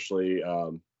 could potentially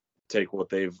take what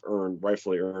they've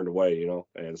rightfully earned away,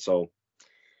 And so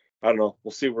I don't know.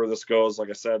 We'll see where this goes. Like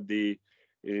I said, the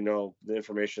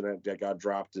information that got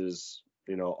dropped is,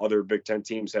 other Big Ten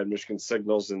teams had Michigan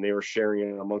signals and they were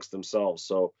sharing it amongst themselves.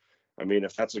 So, I mean,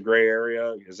 if that's a gray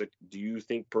area, do you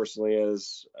think personally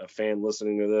as a fan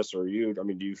listening to this, or do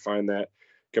you find that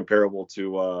comparable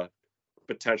to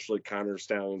potentially Connor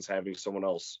Stalions having someone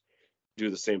else do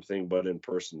the same thing, but in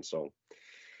person? So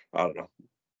I don't know.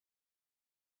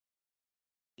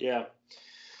 Yeah.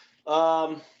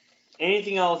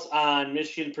 Anything else on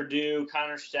Michigan, Purdue,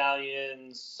 Connor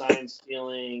Stalions, sign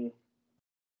stealing,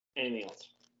 anything else?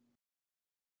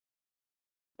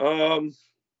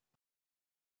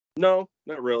 No,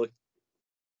 not really.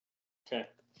 Okay.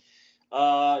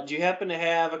 Do you happen to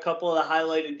have a couple of the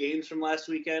highlighted games from last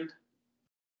weekend?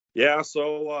 Yeah,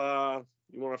 so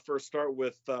you want to first start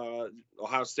with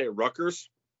Ohio State Rutgers?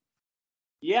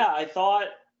 Yeah, I thought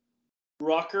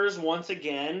Rutgers once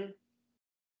again.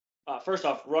 First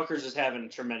off, Rutgers is having a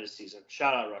tremendous season.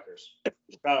 Shout out Rutgers.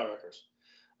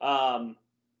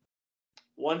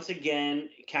 Once again,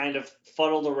 kind of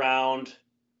fuddled around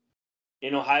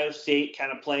in Ohio State,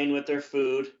 kind of playing with their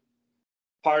food.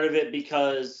 Part of it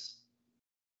because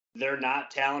they're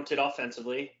not talented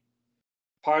offensively.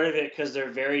 Part of it because they're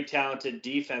very talented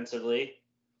defensively.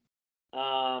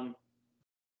 Yeah,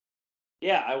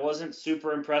 I wasn't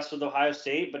super impressed with Ohio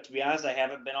State, but to be honest, I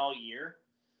haven't been all year.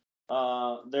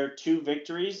 Their two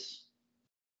victories.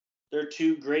 They're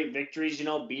two great victories,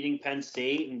 beating Penn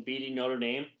State and beating Notre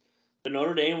Dame. The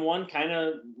Notre Dame one kind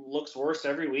of looks worse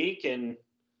every week, and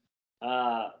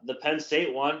the Penn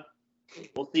State one,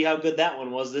 we'll see how good that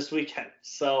one was this weekend.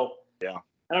 So, yeah,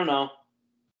 I don't know.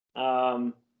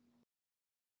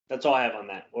 That's all I have on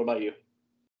that. What about you?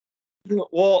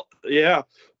 Well, yeah.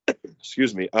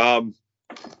 Excuse me.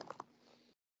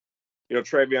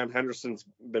 TreVeyon Henderson's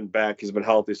been back. He's been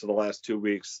healthy for the last 2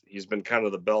 weeks. He's been kind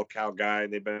of the bell cow guy.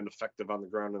 They've been effective on the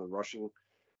ground in the rushing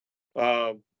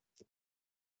side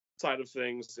of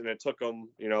things. And it took them,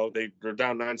 they're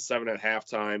down 9-7 at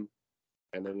halftime.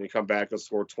 And then they come back and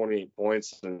score 28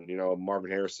 points. And,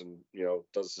 Marvin Harrison,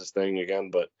 does his thing again.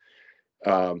 But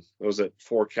it was at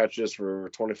 4 catches for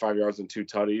 25 yards and 2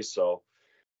 tutties. So,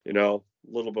 a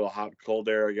little bit of hot and cold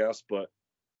there, I guess. But,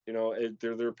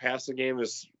 their passing game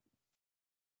is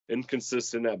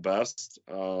inconsistent at best.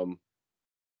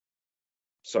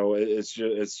 So it's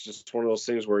just one of those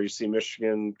things where you see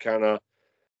Michigan kind of,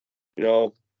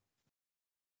 go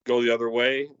the other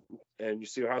way, and you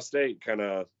see Ohio State kind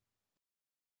of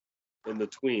in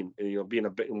between, and being a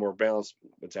bit more balanced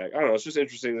attack. I don't know. It's just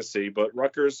interesting to see. But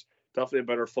Rutgers, definitely a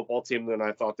better football team than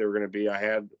I thought they were going to be. I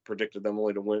had predicted them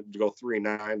only to go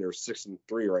 3-9. They're 6-3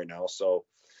 right now. So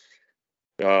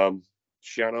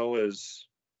Schiano is,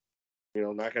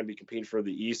 not going to be competing for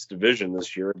the East Division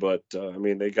this year, but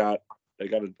they got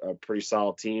a pretty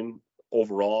solid team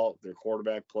overall. Their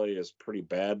quarterback play is pretty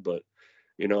bad, but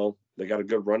they got a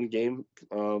good run game.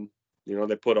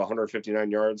 They put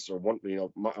 159 yards or one.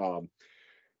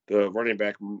 The running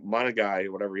back Monagai,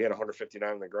 whatever, he had 159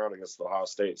 on the ground against Ohio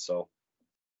State. So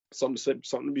something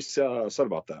to be said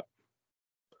about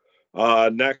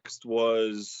that. Next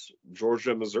was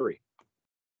Georgia, Missouri.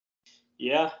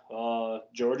 Yeah,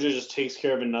 Georgia just takes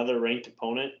care of another ranked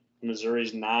opponent.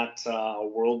 Missouri's not a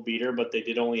world beater, but they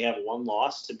did only have one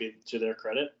loss to their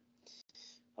credit.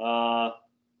 I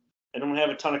don't have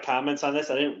a ton of comments on this.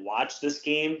 I didn't watch this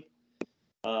game.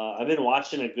 I've been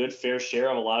watching a good fair share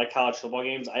of a lot of college football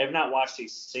games. I have not watched a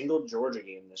single Georgia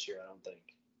game this year, I don't think.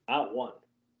 Not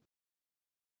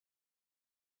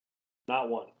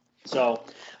one. So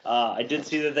I did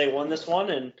see that they won this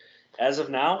one, and as of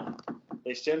now,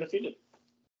 they stand defeated.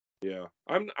 Yeah,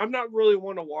 I'm not really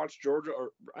one to watch Georgia, or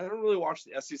I don't really watch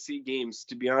the SEC games,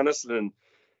 to be honest. And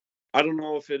I don't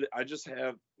know if I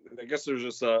guess there's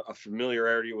just a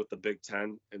familiarity with the Big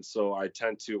Ten, and so I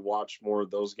tend to watch more of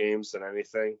those games than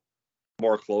anything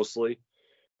more closely.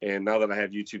 And now that I have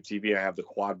YouTube TV, I have the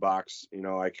quad box.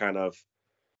 I kind of,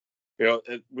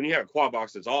 when you have a quad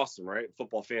box, it's awesome, right?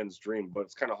 Football fans' dream, but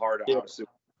it's kind of hard to obviously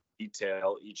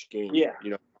detail each game.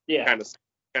 Yeah. Kind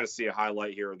of see a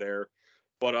highlight here or there.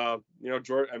 But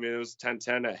Georgia. I mean, it was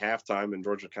 10-10 at halftime, and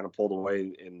Georgia kind of pulled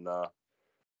away in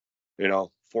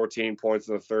 14 points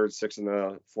in the third, 6 in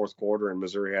the fourth quarter, and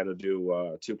Missouri had to do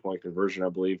a 2-point conversion, I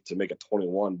believe, to make it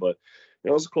 21. But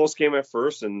it was a close game at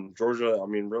first, and Georgia, I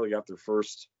mean, really got their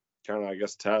first kind of, I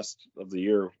guess, test of the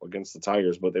year against the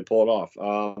Tigers, but they pull it off.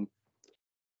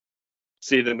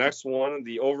 See, the next one,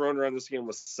 the over-under on this game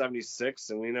was 76,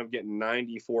 and we ended up getting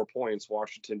 94 points.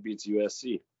 Washington beats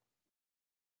USC.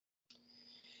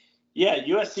 Yeah,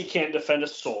 USC can't defend a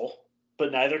soul,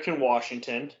 but neither can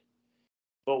Washington.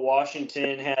 But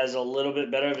Washington has a little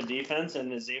bit better of a defense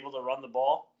and is able to run the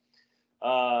ball.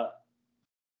 Michael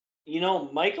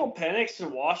Penix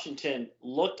in Washington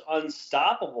looked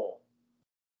unstoppable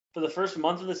for the first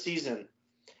month of the season.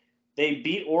 They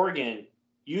beat Oregon.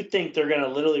 You think they're going to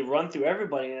literally run through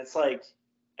everybody, and it's like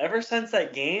ever since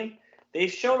that game,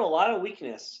 they've shown a lot of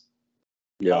weakness.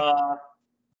 Yeah.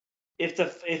 If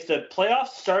the playoffs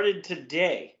started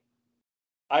today,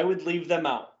 I would leave them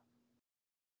out.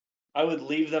 And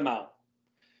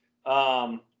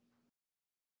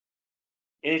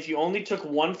if you only took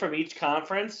one from each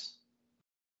conference,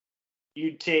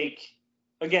 you'd take,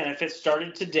 again, if it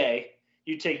started today,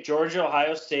 you'd take Georgia,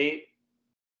 Ohio State,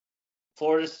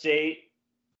 Florida State,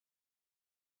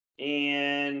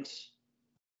 and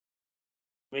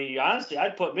I mean, honestly,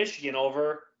 I'd put Michigan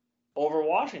over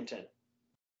Washington.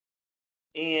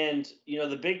 And,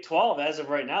 the Big 12, as of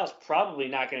right now, is probably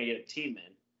not going to get a team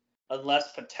in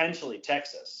unless potentially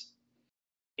Texas.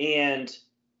 And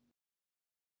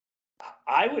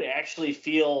I would actually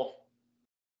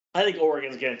I think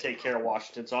Oregon's going to take care of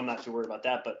Washington, so I'm not too worried about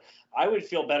that. But I would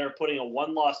feel better putting a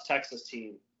one-loss Texas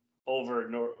team over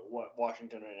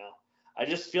Washington right now. I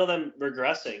just feel them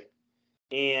regressing.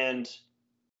 And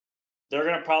they're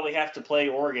going to probably have to play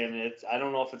Oregon. I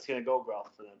don't know if it's going to go well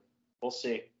for them. We'll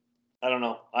see. I don't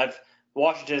know.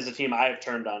 Washington is a team I have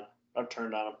turned on. I've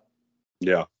turned on them.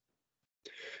 Yeah.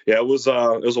 Yeah, it was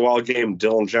a wild game.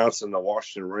 Dylan Johnson, the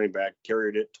Washington running back,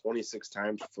 carried it 26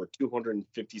 times for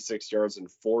 256 yards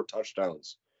and 4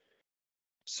 touchdowns.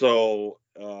 So,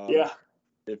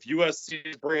 if USC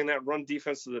is bringing that run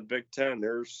defense to the Big Ten,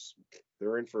 they're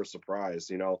in for a surprise,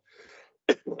 And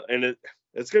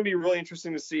it's going to be really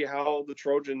interesting to see how the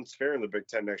Trojans fare in the Big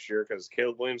Ten next year, because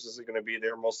Caleb Williams isn't going to be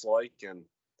there most likely, and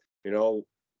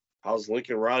how's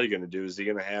Lincoln Riley going to do? Is he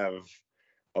going to have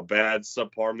a bad,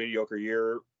 subpar, mediocre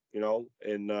year,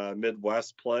 in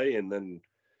Midwest play, and then,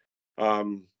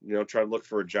 try to look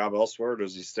for a job elsewhere?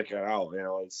 Does he stick it out?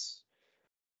 It's,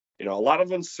 a lot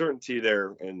of uncertainty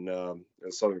there in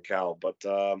Southern Cal. But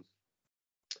I'd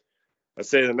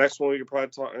say the next one we could probably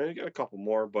talk. I got a couple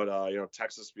more, but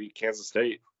Texas beat Kansas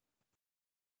State.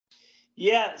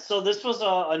 Yeah, so this was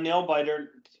a nail biter.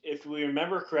 If we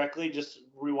remember correctly, just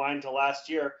rewind to last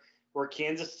year, where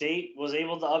Kansas State was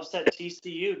able to upset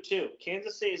TCU too.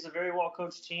 Kansas State is a very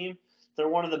well-coached team. They're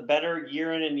one of the better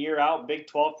year in and year out Big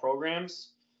 12 programs.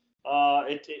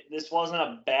 This wasn't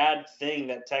a bad thing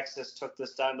that Texas took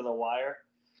this down to the wire.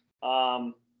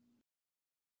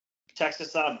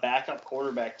 Texas on a backup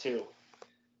quarterback too.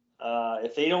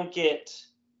 If they don't get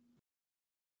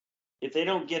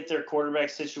their quarterback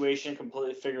situation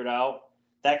completely figured out,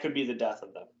 that could be the death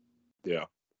of them. Yeah.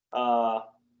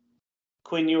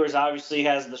 Quinn Ewers obviously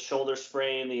has the shoulder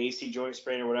sprain, the AC joint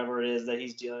sprain, or whatever it is that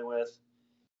he's dealing with.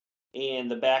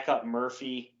 And the backup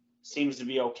Murphy seems to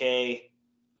be okay.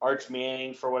 Arch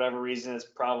Manning, for whatever reason, is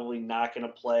probably not going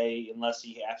to play unless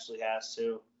he actually has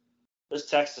to. This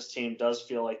Texas team does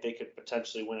feel like they could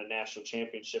potentially win a national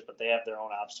championship, but they have their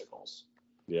own obstacles.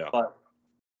 Yeah. But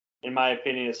in my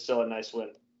opinion, it's still a nice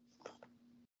win.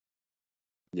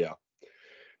 Yeah.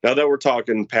 Now that we're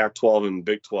talking Pac-12 and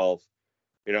Big 12,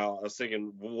 I was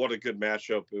thinking what a good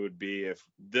matchup it would be if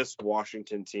this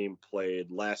Washington team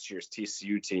played last year's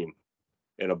TCU team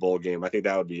in a bowl game. I think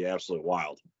that would be absolutely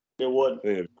wild. It would.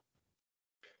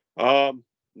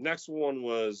 Next one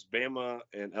was Bama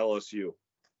and LSU.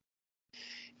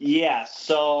 Yeah,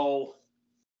 so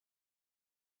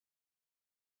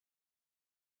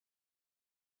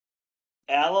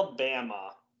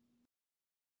Alabama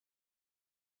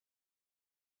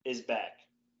is back.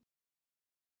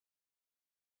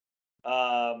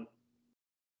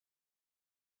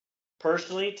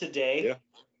 Personally, today,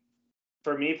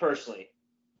 for me personally,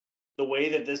 the way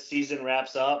that this season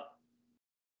wraps up,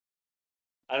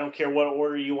 I don't care what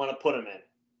order you want to put them in.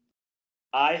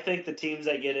 I think the teams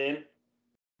that get in,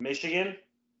 Michigan,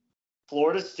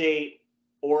 Florida State,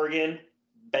 Oregon,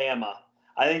 Bama.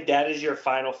 I think that is your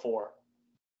Final Four.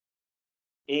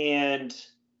 And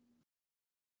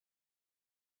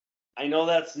I know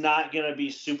that's not going to be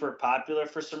super popular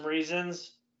for some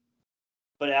reasons,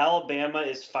 but Alabama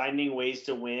is finding ways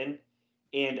to win.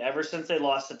 And ever since they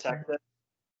lost to Texas,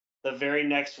 the very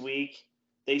next week,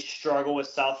 they struggle with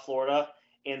South Florida.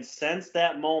 And since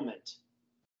that moment,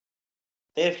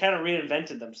 they have kind of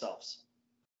reinvented themselves.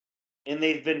 And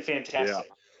they've been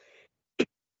fantastic. Yeah.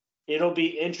 It'll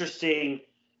be interesting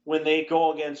when they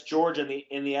go against Georgia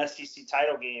in the SEC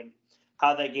title game,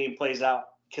 how that game plays out.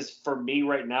 Because for me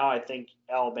right now, I think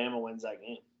Alabama wins that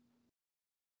game.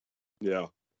 Yeah.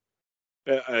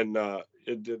 And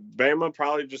Bama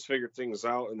probably just figured things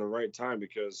out in the right time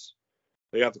because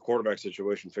they got the quarterback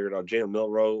situation figured out. Jalen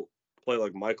Milroe played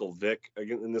like Michael Vick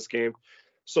again in this game.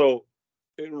 So,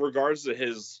 in regards to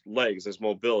his legs, his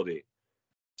mobility,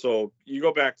 so you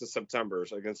go back to September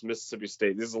against Mississippi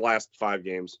State. These are the last 5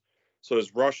 games. So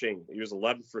his rushing, he was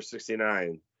 11 for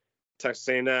 69. Texas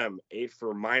A&M, 8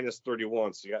 for minus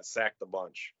 31, so he got sacked a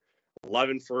bunch.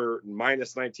 11 for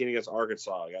minus 19 against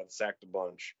Arkansas, he got sacked a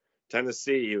bunch.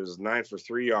 Tennessee, he was 9 for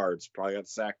 3 yards, probably got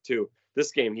sacked too.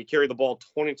 This game, he carried the ball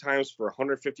 20 times for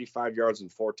 155 yards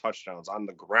and 4 touchdowns on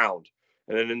the ground.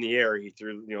 And then in the air, he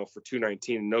threw, for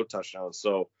 219 and no touchdowns.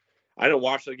 So I didn't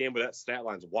watch the game, but that stat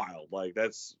line's wild. Like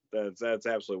that's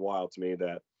absolutely wild to me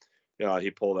that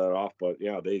he pulled that off. But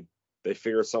yeah, they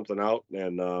figured something out,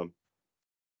 and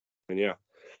yeah.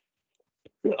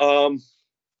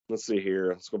 Let's see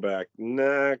here. Let's go back.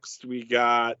 Next, we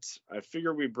got. I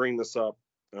figure we bring this up.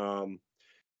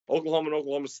 Oklahoma and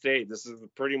Oklahoma State. This is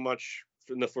pretty much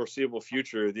in the foreseeable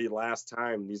future the last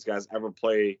time these guys ever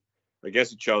play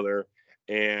against each other.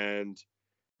 And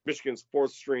Michigan's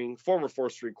former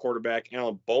fourth string quarterback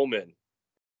Alan Bowman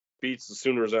beats the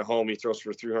Sooners at home. He throws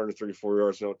for 334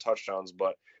 yards, no touchdowns,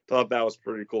 but thought that was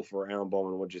pretty cool for Alan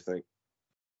Bowman. What'd you think?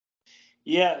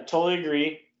 Yeah, totally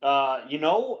agree.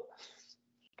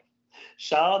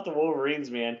 Shout out the Wolverines,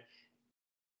 man.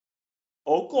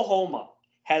 Oklahoma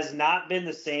has not been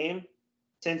the same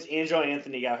since Angelo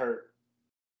Anthony got hurt.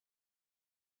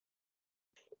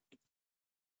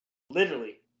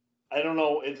 Literally. I don't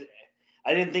know.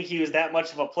 I didn't think he was that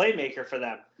much of a playmaker for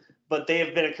them, but they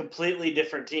have been a completely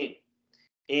different team.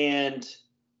 And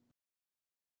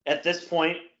at this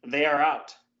point, they are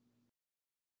out.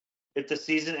 If the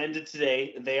season ended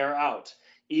today, they are out.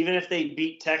 Even if they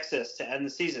beat Texas to end the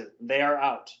season, they are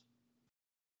out.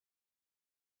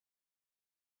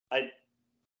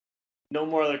 No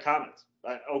more other comments.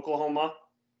 Oklahoma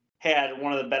had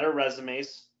one of the better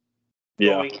resumes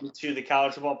going into the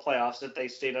college football playoffs if they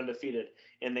stayed undefeated,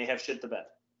 and they have shit the bed.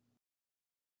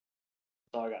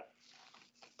 That's all I got.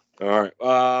 All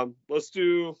right. Let's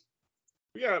do.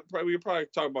 We could probably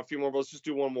talk about a few more, but let's just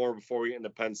do one more before we get into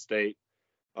Penn State.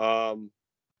 What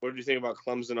did you think about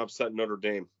Clemson upset Notre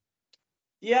Dame?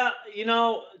 Yeah,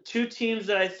 two teams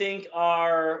that I think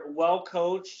are well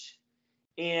coached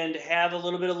and have a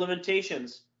little bit of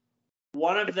limitations.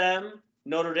 One of them,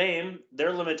 Notre Dame,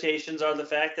 their limitations are the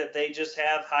fact that they just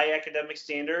have high academic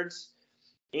standards,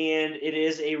 and it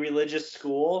is a religious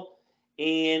school,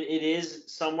 and it is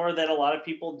somewhere that a lot of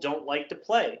people don't like to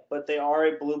play, but they are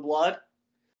a blue blood.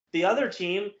 The other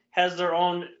team has their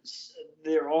own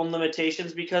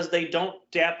limitations because they don't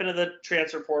tap into the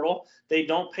transfer portal, they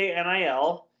don't pay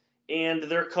NIL, and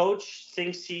their coach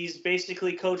thinks he's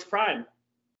basically Coach Prime.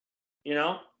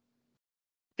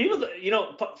 People,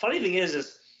 funny thing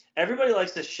is everybody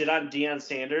likes to shit on Deion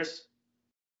Sanders.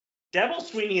 Dabo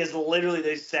Swinney is literally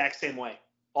the exact same way,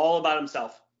 all about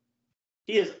himself.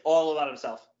 He is all about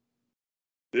himself.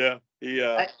 Yeah, he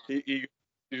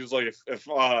was like, if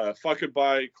I could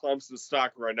buy Clemson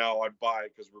stock right now, I'd buy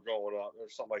it because we're going up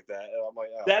or something like that. And I'm like,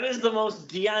 oh. That is the most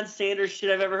Deion Sanders shit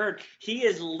I've ever heard. He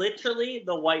is literally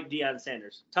the white Deion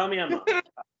Sanders. Tell me I'm wrong.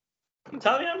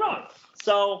 Tell me I'm wrong.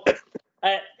 So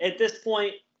at this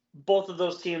point, both of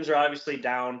those teams are obviously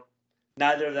down.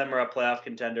 Neither of them are a playoff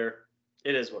contender.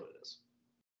 It is what it is.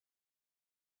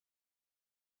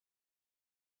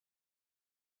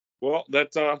 Well,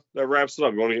 that wraps it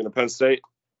up. You want to get into Penn State?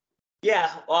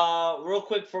 Yeah. Real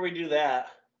quick before we do that,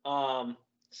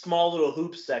 small little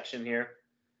hoops section here.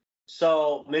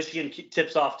 So Michigan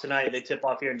tips off tonight. They tip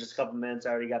off here in just a couple minutes.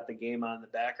 I already got the game on in the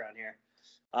background here.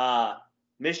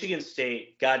 Michigan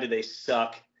State, God, do they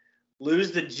suck.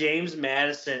 Lose to James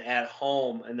Madison at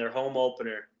home in their home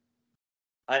opener.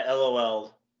 I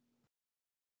LOL'd.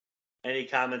 Any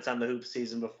comments on the hoop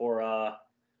season before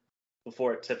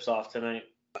it tips off tonight?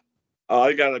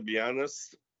 I gotta be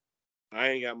honest. I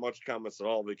ain't got much comments at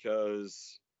all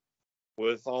because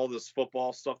with all this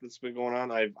football stuff that's been going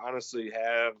on, I honestly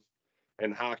have,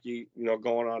 and hockey,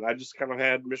 going on. I just kind of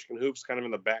had Michigan hoops kind of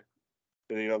in the back,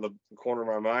 the corner of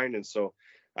my mind, and so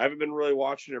I haven't been really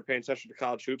watching or paying attention to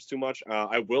college hoops too much.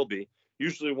 I will be.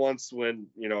 usually once when,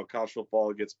 college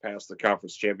football gets past the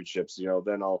conference championships,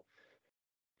 then I'll,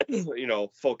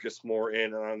 focus more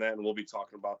in on that, and we'll be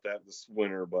talking about that this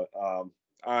winter. But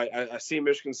I see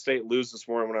Michigan State lose this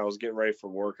morning when I was getting ready for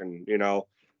work, and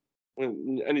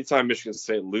anytime Michigan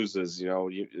State loses,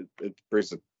 it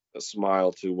brings a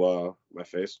smile to my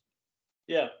face.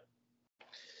 Yeah.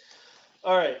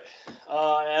 All right.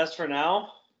 As for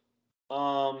now,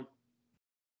 I'm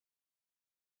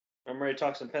ready to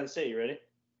talk some Penn State. You ready?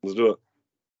 Let's do it.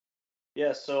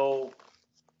 Yeah. So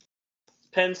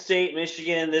Penn State,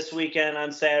 Michigan this weekend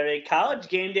on Saturday. College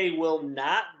game day will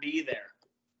not be there,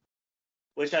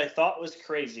 which I thought was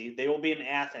crazy. They will be in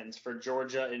Athens for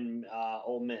Georgia and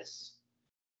Ole Miss.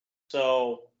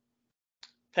 So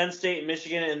Penn State and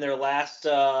Michigan in their last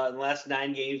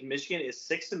 9 games, Michigan is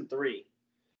 6-3.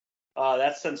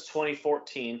 That's since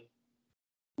 2014.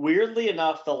 Weirdly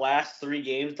enough, the last 3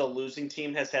 games, the losing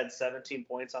team has had 17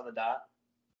 points on the dot.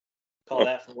 Call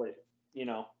that for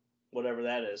whatever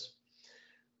that is.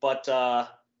 But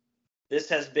this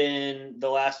has been the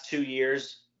last 2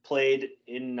 years played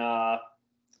well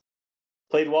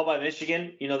by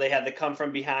Michigan. They had the come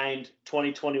from behind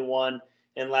 2021,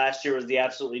 and last year was the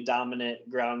absolutely dominant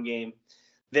ground game.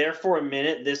 There for a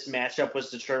minute, this matchup was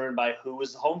determined by who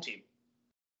was the home team.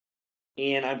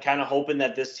 And I'm kind of hoping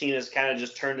that this team has kind of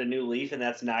just turned a new leaf, and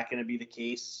that's not going to be the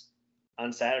case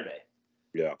on Saturday.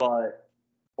 Yeah. But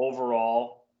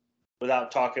overall,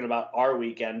 without talking about our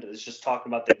weekend, let's just talk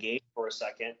about the game for a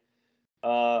second.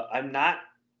 I'm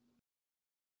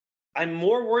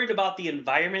more worried about the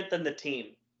environment than the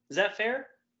team. Is that fair?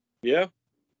 Yeah.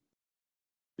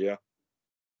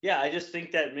 Yeah, I just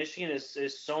think that Michigan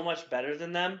is so much better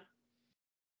than them.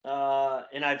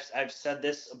 And I've said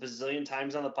this a bazillion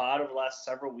times on the pod over the last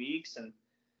several weeks, and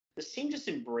this team just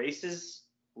embraces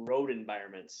road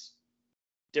environments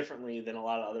differently than a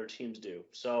lot of other teams do.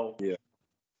 So yeah,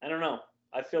 I don't know.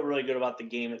 I feel really good about the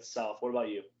game itself. What about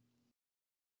you?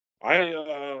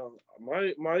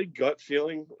 My gut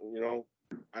feeling,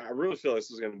 I really feel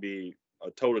this is going to be a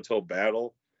toe-to-toe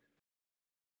battle.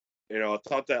 I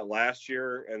thought that last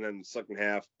year, and then the second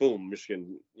half, boom,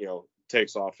 Michigan,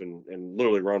 takes off and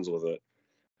literally runs with it.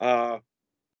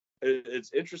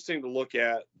 It's interesting to look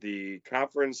at the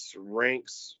conference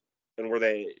ranks and where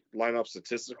they line up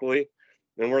statistically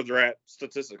and where they're at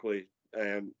statistically,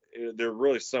 and they're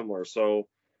really similar. So,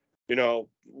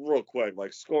 real quick,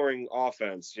 like scoring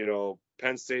offense,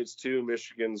 Penn State's 2,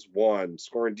 Michigan's 1.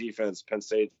 Scoring defense, Penn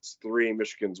State's 3,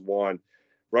 Michigan's 1.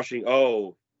 Rushing,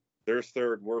 they're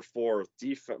 3rd, we're 4th.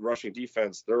 Rushing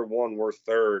defense, they're 1, we're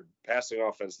 3rd. Passing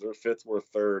offense, they're 5th, we're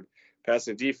 3rd.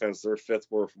 Passing defense, they're 5th,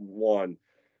 we're 1.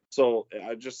 So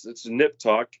it's a nip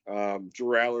tuck.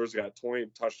 Drew Adler's got 20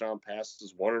 touchdown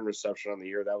passes, 1 interception on the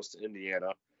year. That was to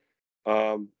Indiana.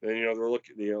 And they're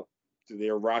looking,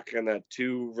 they're rocking that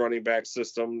 2 running back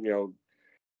system.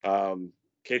 Katron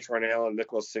Allen,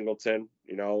 Nicholas Singleton.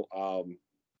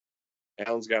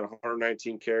 Allen's got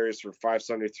 119 carries for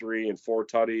 573 and 4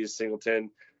 tutties. Singleton,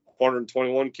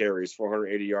 121 carries,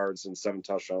 480 yards and 7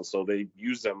 touchdowns. So they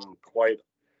use them quite,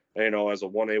 as a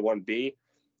 1A, 1B.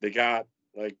 They got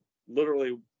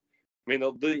literally,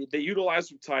 they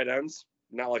utilize tight ends,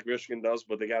 not like Michigan does,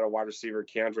 but they got a wide receiver,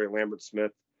 Keandre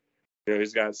Lambert-Smith.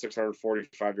 He's got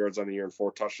 645 yards on the year and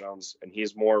 4 touchdowns, and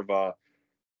he's more of a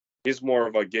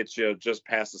get you just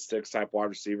past the sticks type wide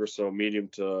receiver, so medium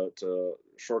to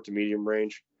short to medium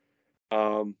range.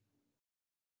 Last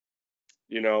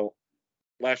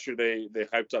year they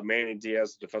hyped up Manny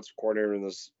Diaz, defensive coordinator,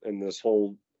 in this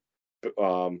whole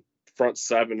front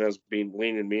 7 as being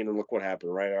lean and mean, and look what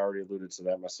happened, right? I already alluded to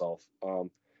that myself.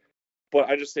 But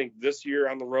I just think this year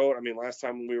on the road, last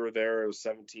time we were there, it was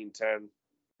 17-10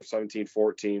 or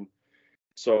 17-14.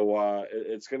 So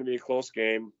it's going to be a close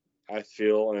game, I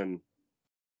feel. And,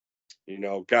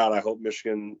 God, I hope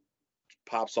Michigan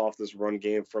pops off this run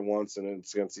game for once and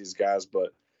it's against these guys.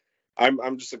 But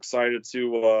I'm just excited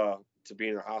to be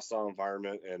in a hostile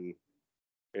environment and,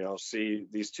 see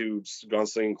these 2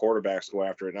 gunslinging quarterbacks go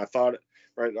after it. And I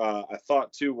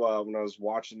thought too, when I was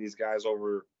watching these guys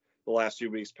over the last few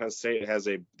weeks, Penn State has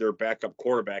their backup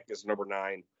quarterback is number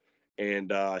 9,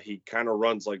 and he kind of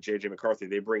runs like J.J. McCarthy.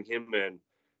 They bring him in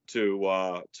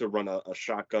to run a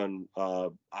shotgun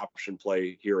option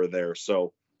play here or there.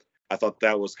 So I thought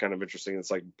that was kind of interesting.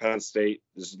 It's like Penn State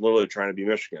is literally trying to be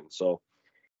Michigan. So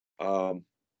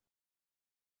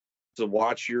to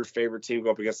watch your favorite team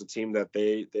go up against a team that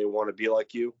they want to be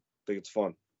like you, I think it's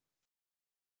fun.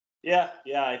 Yeah,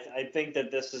 I think that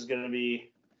this is going to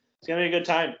be a good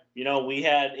time. We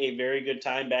had a very good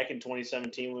time back in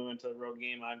 2017 when we went to the road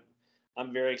game.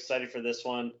 I'm very excited for this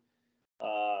one.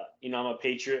 I'm a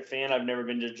Patriot fan. I've never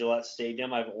been to Gillette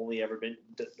Stadium. I've only ever been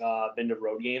to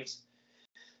road games.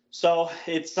 So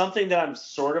it's something that I'm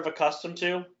sort of accustomed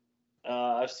to.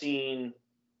 I've seen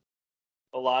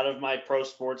a lot of my pro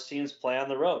sports teams play on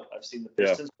the road. I've seen the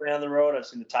Pistons play on the road. I've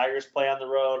seen the Tigers play on the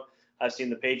road. I've seen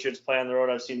the Patriots play on the road.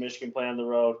 I've seen Michigan play on the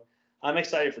road. I'm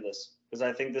excited for this because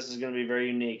I think this is going to be very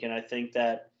unique, and I think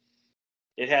that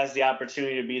it has the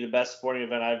opportunity to be the best sporting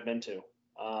event I've been to.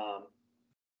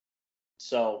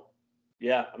 So,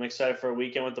 yeah, I'm excited for a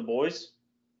weekend with the boys,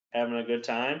 having a good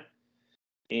time,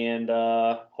 and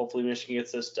hopefully Michigan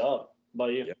gets this dub. What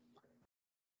about you? Yeah.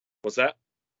 What's that?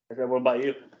 I said, what about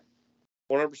you?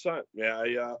 100%.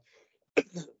 Yeah,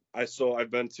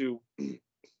 I've been to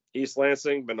East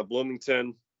Lansing, been to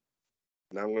Bloomington.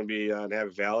 Now I'm going to be in Happy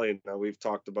Valley, and now we've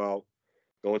talked about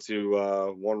going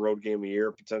to one road game a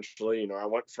year potentially. I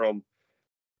went from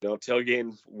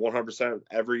tailgating 100%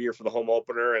 every year for the home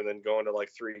opener, and then going to like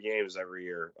 3 games every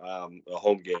year, the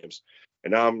home games.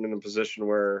 And now I'm in a position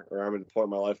where, or I'm in a point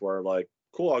in my life where like,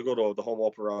 cool, I'll go to the home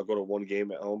opener, I'll go to one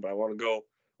game at home, but I want to go.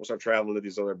 We'll start traveling to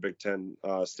these other Big Ten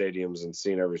stadiums and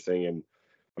seeing everything, and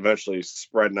eventually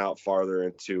spreading out farther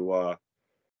into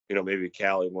maybe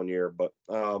Cali one year. But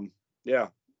yeah.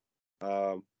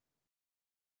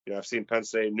 I've seen Penn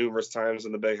State numerous times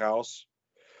in the big house.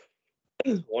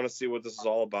 Want to see what this is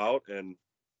all about. And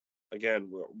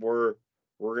again, we're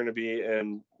going to be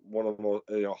in one of the most,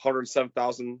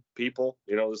 107,000 people.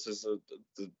 This is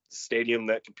the stadium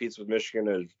that competes with Michigan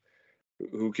and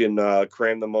who can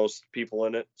cram the most people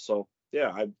in it. So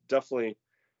yeah, I'm definitely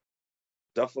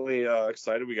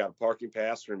excited. We got a parking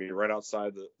pass. We're gonna be right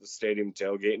outside the stadium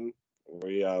tailgating.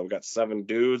 We got 7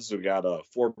 dudes. We got a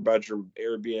 4-bedroom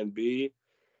Airbnb.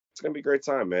 It's gonna be a great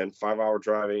time, man. 5-hour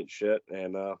drive ain't shit,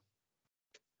 and we're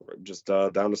just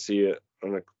down to see it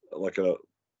on a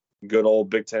good old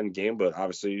Big Ten game. But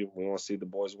obviously, we want to see the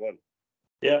boys win.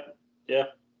 Yeah.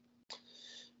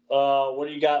 What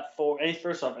do you got for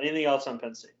first off? Anything else on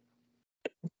Penn State?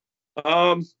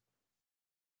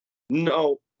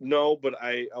 No, but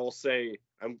I will say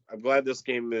I'm glad this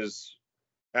game is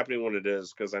happening when it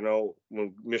is, because I know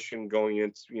when Michigan going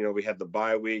into, we had the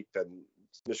bye week, then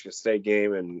Michigan State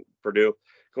game and Purdue.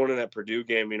 Going in that Purdue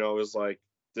game, it was like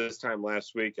this time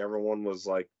last week, everyone was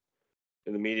like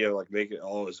in the media, like making,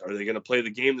 are they going to play the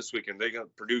game this weekend?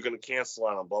 Purdue going to cancel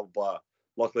on them, blah, blah, blah.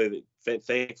 Luckily,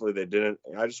 thankfully they didn't.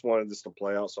 I just wanted this to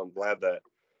play out, so I'm glad that,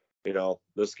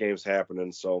 this game's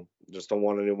happening. So just don't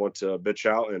want anyone to bitch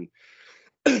out. And,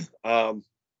 I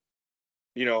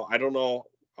don't know.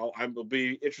 I'll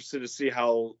be interested to see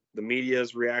how the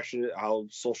media's reaction, how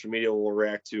social media will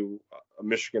react to a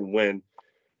Michigan win,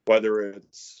 whether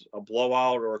it's a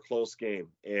blowout or a close game.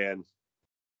 And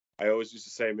I always used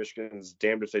to say Michigan's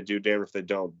damned if they do, damned if they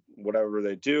don't. Whatever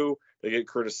they do, they get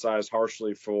criticized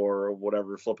harshly for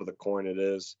whatever flip of the coin it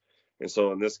is. And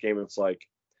so in this game, it's like,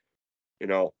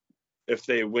 if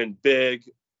they win big,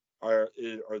 are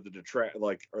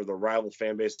the rival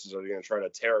fan bases, are they going to try to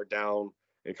tear it down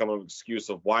and come up with an excuse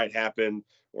of why it happened?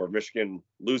 Or if Michigan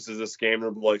loses this game,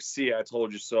 they're like, see, I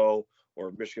told you so. Or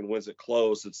if Michigan wins it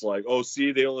close, it's like, oh,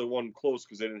 see, they only won close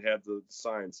because they didn't have the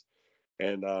signs.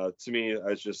 And to me,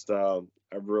 I just I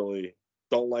really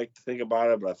don't like to think about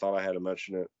it, but I thought I had to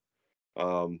mention it.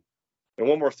 And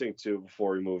one more thing too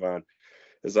before we move on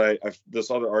is this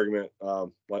other argument,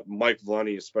 like Mike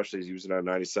Vlunny especially is using on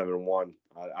 97.1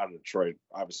 out of Detroit,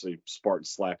 obviously Spartan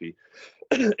Slappy,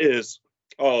 is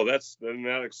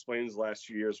that explains the last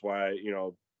few years why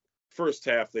first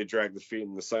half they drag the feet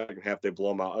and the second half they blow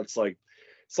them out. It's like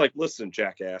listen,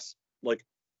 jackass, like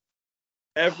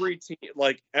every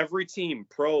team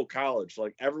pro college,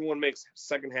 like everyone makes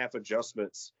second half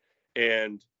adjustments,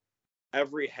 and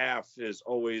every half is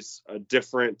always a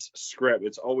different script.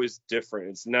 It's always different.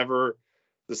 It's never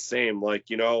the same. Like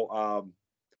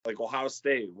Ohio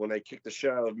State, when they kicked the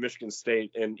shit out of Michigan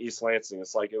State in East Lansing,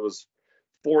 it's like it was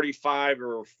 45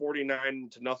 or 49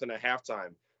 to nothing at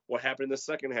halftime. What happened in the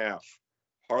second half?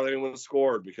 Hardly anyone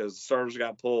scored because the starters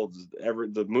got pulled.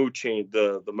 The mood changed.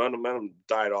 The momentum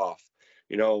died off.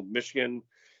 Michigan,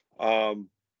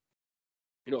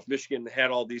 if Michigan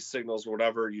had all these signals or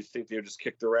whatever, you think they would just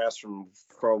kick their ass from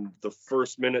the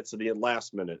first minute to the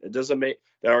last minute. That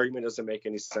argument doesn't make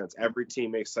any sense. Every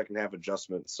team makes second half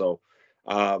adjustments. So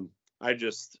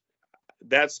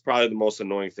that's probably the most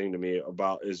annoying thing to me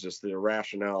about is just the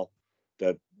rationale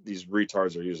that these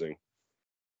retards are using.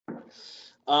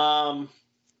 What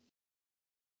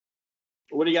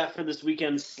do you got for this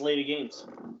weekend's slate of games?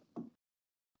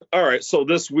 All right, so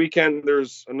this weekend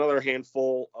there's another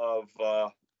handful of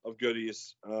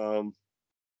goodies.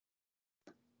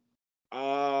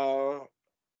 I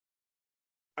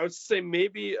would say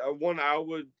maybe one I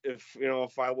would,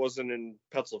 if I wasn't in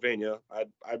Pennsylvania,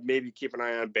 I'd maybe keep an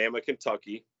eye on Bama,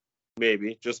 Kentucky,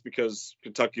 maybe just because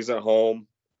Kentucky's at home.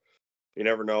 You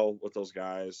never know with those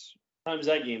guys. Time's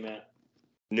that game at?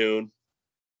 Noon.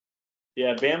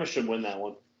 Yeah, Bama should win that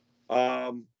one.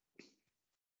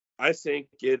 I think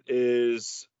it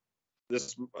is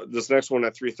this next one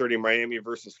at 3:30, Miami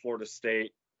versus Florida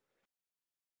State.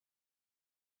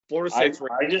 Florida State's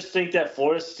I just think that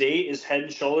Florida State is head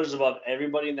and shoulders above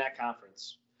everybody in that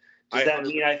conference. Does that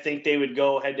mean I think they would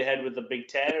go head to head with the Big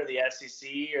Ten or the SEC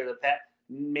or the Pac?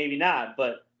 Maybe not,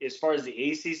 but as far as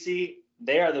the ACC,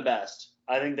 they are the best.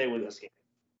 I think they win this game.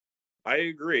 I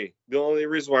agree. The only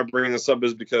reason why I'm bringing this up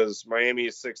is because Miami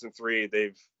is 6-3.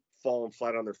 They've fallen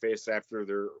flat on their face after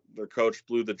their coach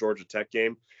blew the Georgia Tech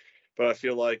game. But I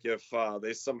feel like if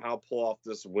they somehow pull off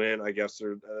this win, I guess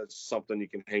it's something you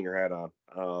can hang your hat on.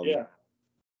 Yeah.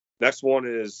 Next one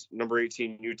is number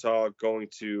 18 Utah going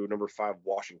to number 5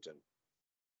 Washington.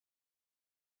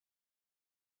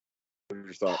 What are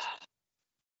your thoughts?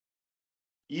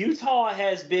 Utah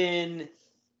has been,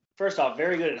 first off,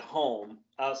 very good at home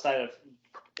outside of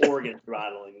Oregon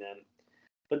throttling them.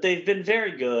 But they've been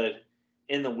very good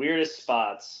in the weirdest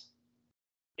spots.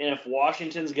 And if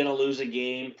Washington's going to lose a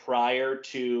game prior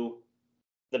to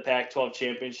the Pac-12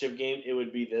 championship game, it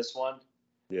would be this one.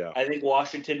 Yeah. I think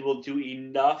Washington will do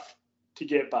enough to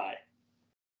get by.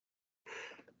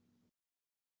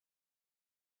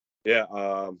 Yeah,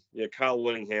 Kyle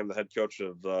Whittingham, the head coach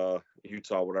of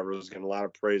Utah, whatever, is getting a lot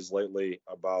of praise lately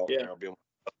about being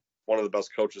one of the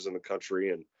best coaches in the country,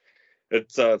 and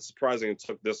it's surprising it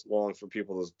took this long for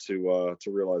people to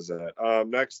realize that.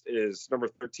 Next is number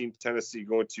 13 Tennessee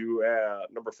going to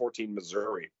number 14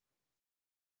 Missouri.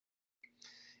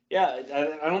 Yeah,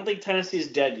 I don't think Tennessee is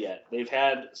dead yet. They've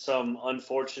had some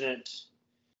unfortunate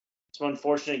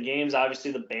games. Obviously,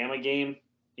 the Bama game,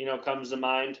 comes to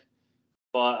mind.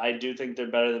 But I do think they're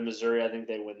better than Missouri. I think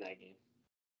they win that game.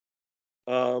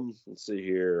 Let's see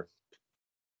here.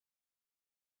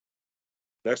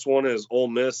 Next one is Ole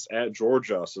Miss at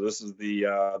Georgia. So this is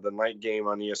the night game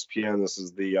on ESPN. This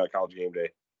is the College Game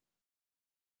Day.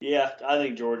 Yeah, I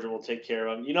think Georgia will take care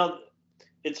of them.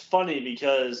 It's funny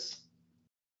because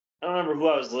I don't remember who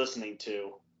I was listening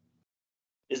to.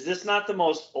 Is this not the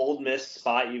most Ole Miss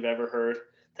spot you've ever heard?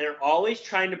 They're always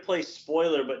trying to play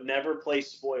spoiler, but never play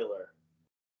spoiler.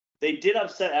 They did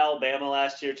upset Alabama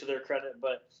last year, to their credit,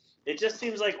 but it just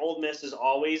seems like Ole Miss is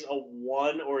always a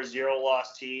 1 or 0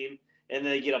 loss team, and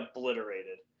they get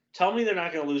obliterated. Tell me they're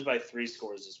not going to lose by 3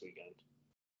 scores this weekend.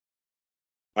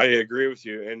 I agree with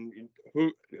you. And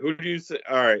who do you think?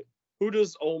 All right, who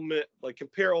does Ole Miss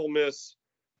compare Ole Miss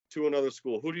to another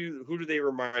school? Who do they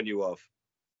remind you of?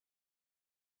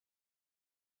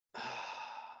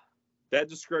 That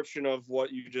description of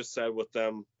what you just said with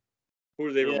them. Who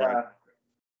do they remind you?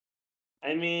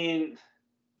 I mean,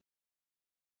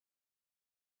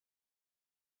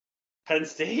 Penn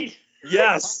State?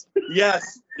 Yes.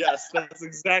 That's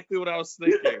exactly what I was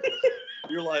thinking.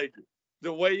 You're like,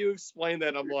 the way you explain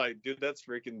that, I'm like, dude, that's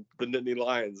freaking the Nittany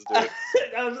Lions, dude.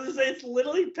 I was going to say, it's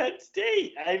literally Penn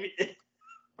State. I mean,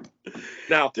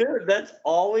 now, dude, that's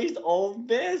always Ole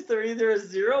Miss. They're either a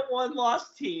 0-1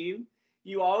 loss team.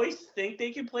 You always think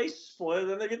they can play spoiler,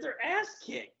 then they get their ass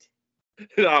kicked.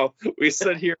 We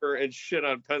sit here and shit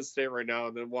on Penn State right now,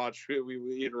 and then watch we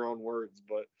eat our own words.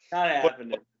 But not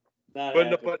happening.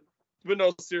 But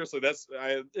no, seriously,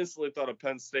 I instantly thought of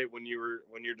Penn State when you're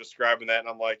describing that, and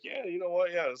I'm like, yeah, you know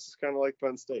what? Yeah, this is kind of like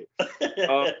Penn State.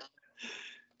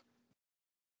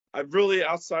 I really,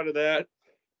 outside of that,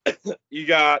 you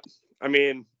got,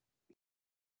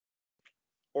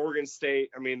 Oregon State.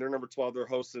 They're number 12. They're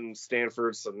hosting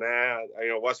Stanford, so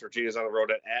West Virginia's on the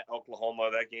road at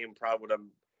Oklahoma. That game probably would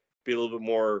be a little bit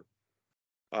more,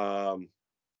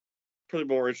 pretty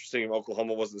more interesting if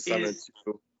Oklahoma wasn't 7-2.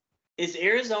 Is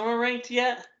Arizona ranked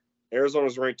yet?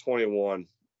 Arizona's ranked 21.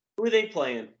 Who are they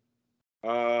playing? They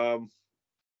are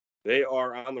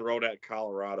on the road at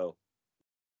Colorado.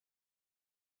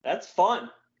 That's fun.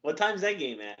 What time's that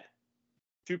game at?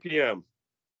 2 p.m.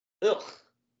 Ugh.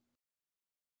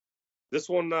 This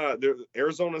one,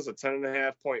 Arizona's a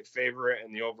 10.5-point favorite,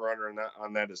 and the over/under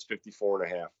on that is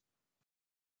 54.5.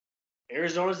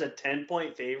 Arizona's a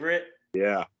 10-point favorite?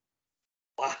 Yeah.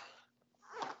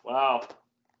 Wow.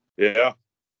 Yeah.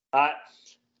 I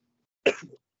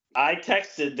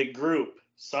texted the group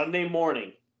Sunday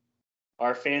morning,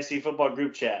 our fantasy football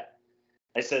group chat.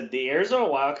 I said, the Arizona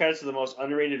Wildcats are the most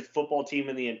underrated football team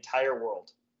in the entire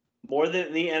world. More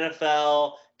than the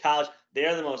NFL, college. They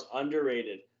are the most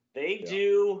underrated. They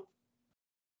do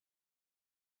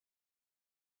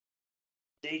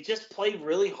They just play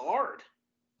really hard.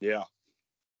 Yeah.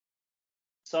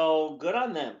 So good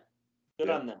on them. Good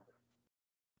on them.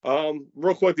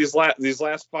 Real quick, these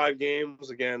last 5 games,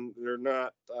 again, they're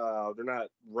not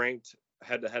ranked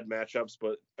head-to-head matchups,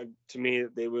 but to me,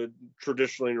 they would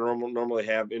traditionally normally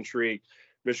have intrigue.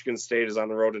 Michigan State is on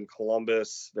the road in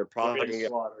Columbus. They're probably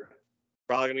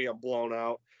going to get blown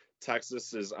out.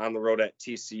 Texas is on the road at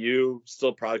TCU.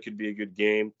 Still probably could be a good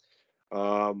game.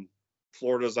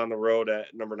 Florida's on the road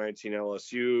at number 19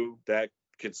 LSU. That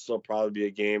could still probably be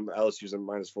a game. LSU's a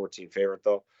 -14 favorite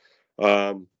though.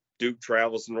 Duke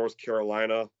travels to North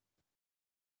Carolina.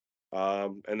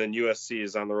 And then USC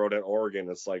is on the road at Oregon.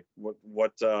 It's like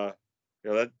what that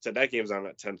game's on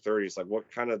at 10:30. It's like,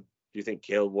 what kind of do you think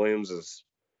Caleb Williams is?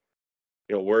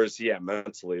 Where is he at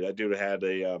mentally? That dude had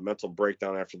a mental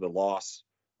breakdown after the loss.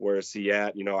 Where is he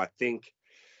at? I think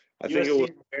it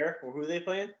was where or who are they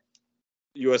playing?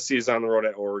 USC is on the road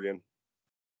at Oregon.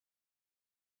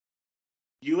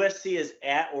 USC is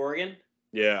at Oregon?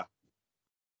 Yeah.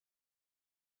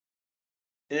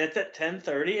 And it's at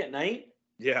 10:30 at night?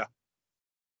 Yeah.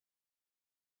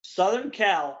 Southern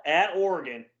Cal at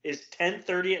Oregon is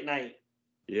 10:30 at night.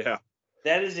 Yeah.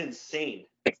 That is insane.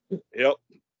 Yep.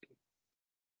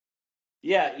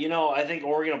 Yeah, I think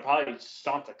Oregon will probably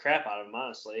stomp the crap out of them,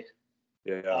 honestly.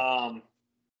 Yeah.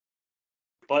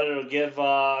 But it'll give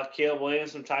Caleb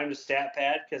Williams some time to stat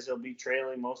pad because he'll be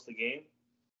trailing most of the game.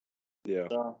 Yeah.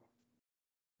 So.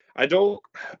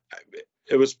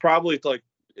 It was probably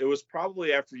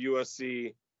after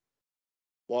USC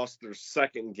lost their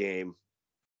second game.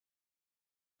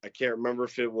 I can't remember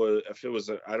if it was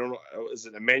I don't know, is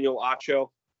it Emmanuel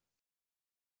Acho?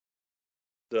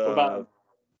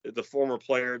 The former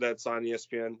player that's on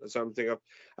ESPN. That's what I'm thinking of.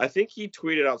 I think he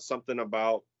tweeted out something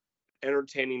about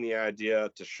entertaining the idea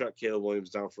to shut Caleb Williams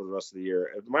down for the rest of the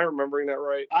year. Am I remembering that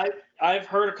right? I've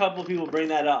heard a couple of people bring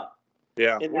that up.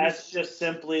 Yeah. And that's just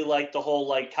simply like the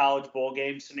whole college bowl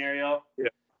game scenario. Yeah.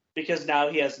 Because now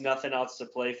he has nothing else to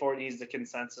play for, and he's the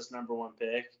consensus number 1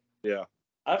 pick. Yeah.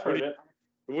 I've heard it.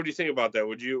 What do you think about that?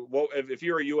 If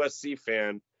you're a USC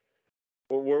fan,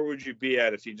 where would you be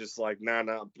at if he just I'm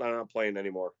not playing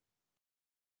anymore?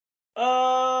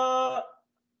 I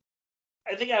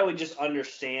think I would just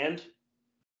understand.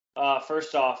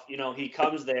 First off, he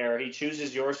comes there, he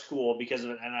chooses your school because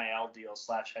of an NIL deal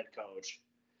 / head coach.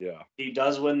 Yeah. He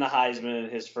does win the Heisman in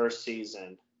his first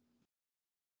season.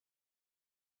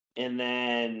 And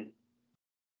then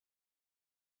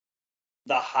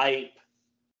the hype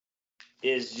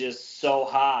is just so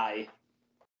high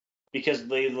because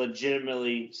they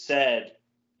legitimately said,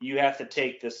 you have to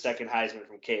take this second Heisman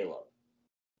from Caleb.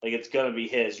 It's going to be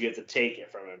his. You have to take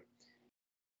it from him.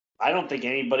 I don't think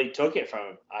anybody took it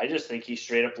from him. I just think he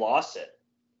straight up lost it.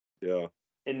 Yeah.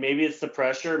 And maybe it's the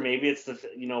pressure. Maybe it's a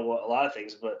lot of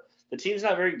things. But the team's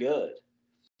not very good.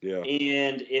 Yeah.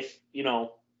 And if,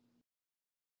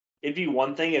 it'd be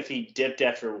one thing if he dipped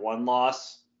after 1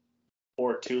 loss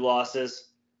or 2 losses.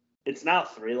 It's now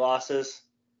 3 losses.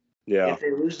 Yeah. If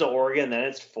they lose to Oregon, then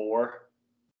it's 4.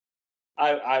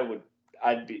 I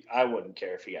wouldn't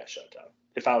care if he got shut down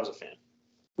if I was a fan.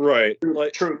 Right.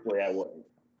 Truthfully, I wouldn't.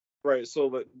 Right.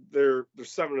 So they're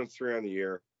 7-3 on the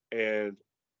year, and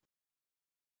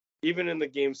even in the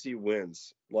games he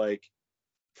wins,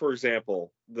 for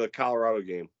example, the Colorado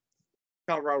game,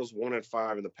 Colorado's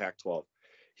 1-5 in the Pac-12.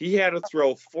 He had to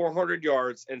throw 400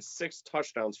 yards and 6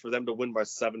 touchdowns for them to win by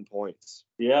 7 points.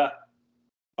 Yeah.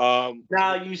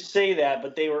 Now you say that,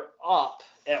 but they were up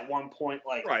at one point,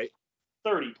 right.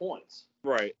 30 points.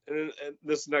 Right. And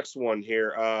this next one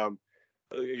here,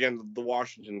 again, the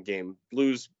Washington game,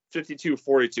 lose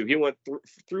 52-42. He went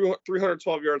through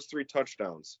 312 yards, 3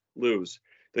 touchdowns, lose.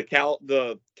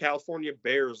 The California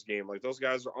Bears game, those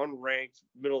guys are unranked,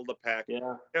 middle of the pack.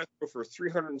 Yeah. They have to go for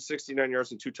 369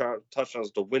 yards and 2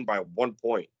 touchdowns to win by 1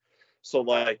 point. So,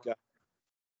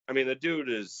 the dude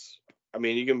is,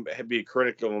 you can be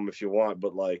critical of him if you want,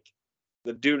 but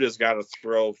the dude has got to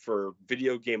throw for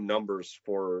video game numbers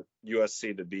for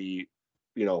USC to be,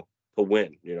 to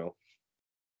win, The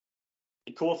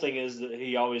cool thing is that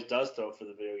he always does throw for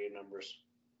the video game numbers.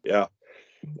 Yeah.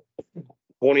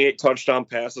 28 touchdown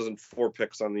passes and 4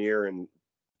 picks on the year and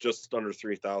just under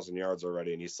 3,000 yards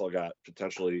already, and he's still got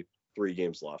potentially 3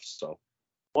 games left. So,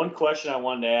 one question I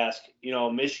wanted to ask,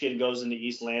 Michigan goes into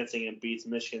East Lansing and beats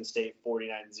Michigan State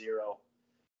 49-0.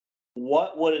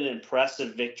 What would an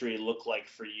impressive victory look like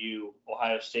for you,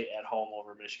 Ohio State at home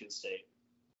over Michigan State?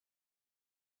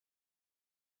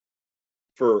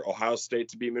 For Ohio State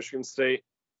to beat Michigan State,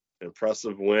 an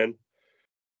impressive win.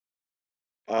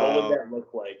 What would that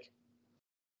look like?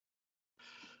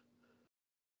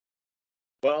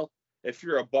 Well, if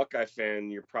you're a Buckeye fan,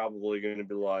 you're probably going to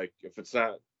be like, if it's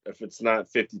not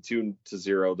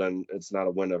 52-0, then it's not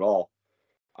a win at all.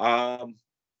 I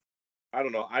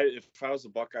don't know. If I was a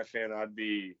Buckeye fan, I'd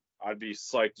be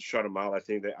psyched to shut them out.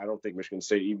 I don't think Michigan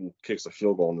State even kicks a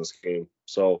field goal in this game.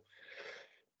 So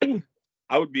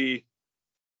I would be,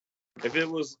 if it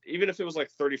was like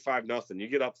 35-0, you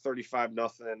get up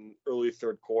 35-0 early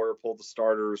third quarter, pull the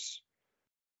starters,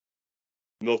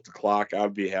 milk the clock,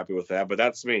 I'd be happy with that. But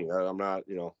that's me. I'm not,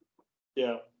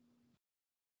 Yeah.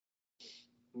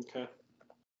 Okay.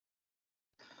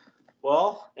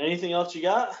 Well, anything else you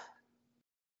got?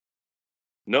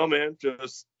 No, man,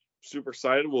 just super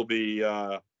excited. We'll be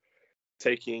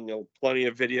taking plenty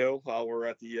of video while we're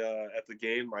at the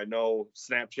game. I know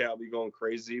Snapchat will be going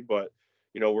crazy, but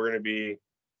we're gonna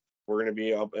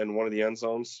be up in one of the end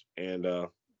zones, and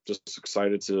just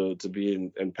excited to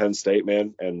be in Penn State,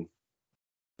 man, and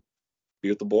be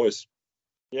with the boys.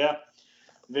 Yeah,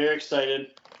 very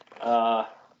excited.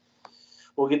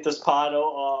 We'll get this pod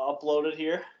uploaded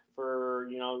here for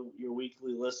your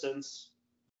weekly listens.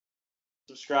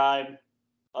 Subscribe,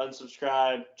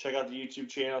 unsubscribe, check out the YouTube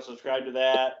channel, subscribe to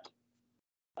that.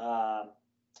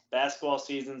 Basketball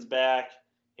season's back,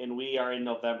 and we are in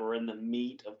November. We're in the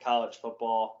meat of college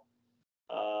football.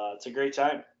 It's a great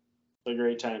time.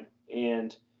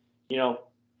 And,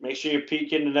 make sure you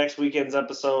peek into next weekend's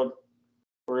episode.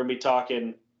 We're going to be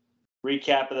talking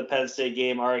recap of the Penn State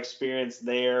game, our experience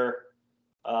there,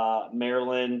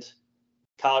 Maryland,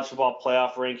 college football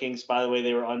playoff rankings. By the way,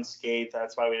 they were unscathed.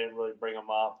 That's why we didn't really bring them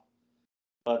up.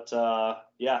 But,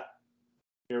 yeah,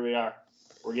 here we are.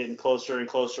 We're getting closer and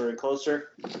closer and closer.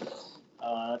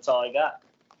 That's all I got.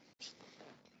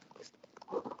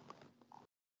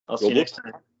 I'll see you next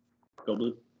time. Go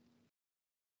Blue.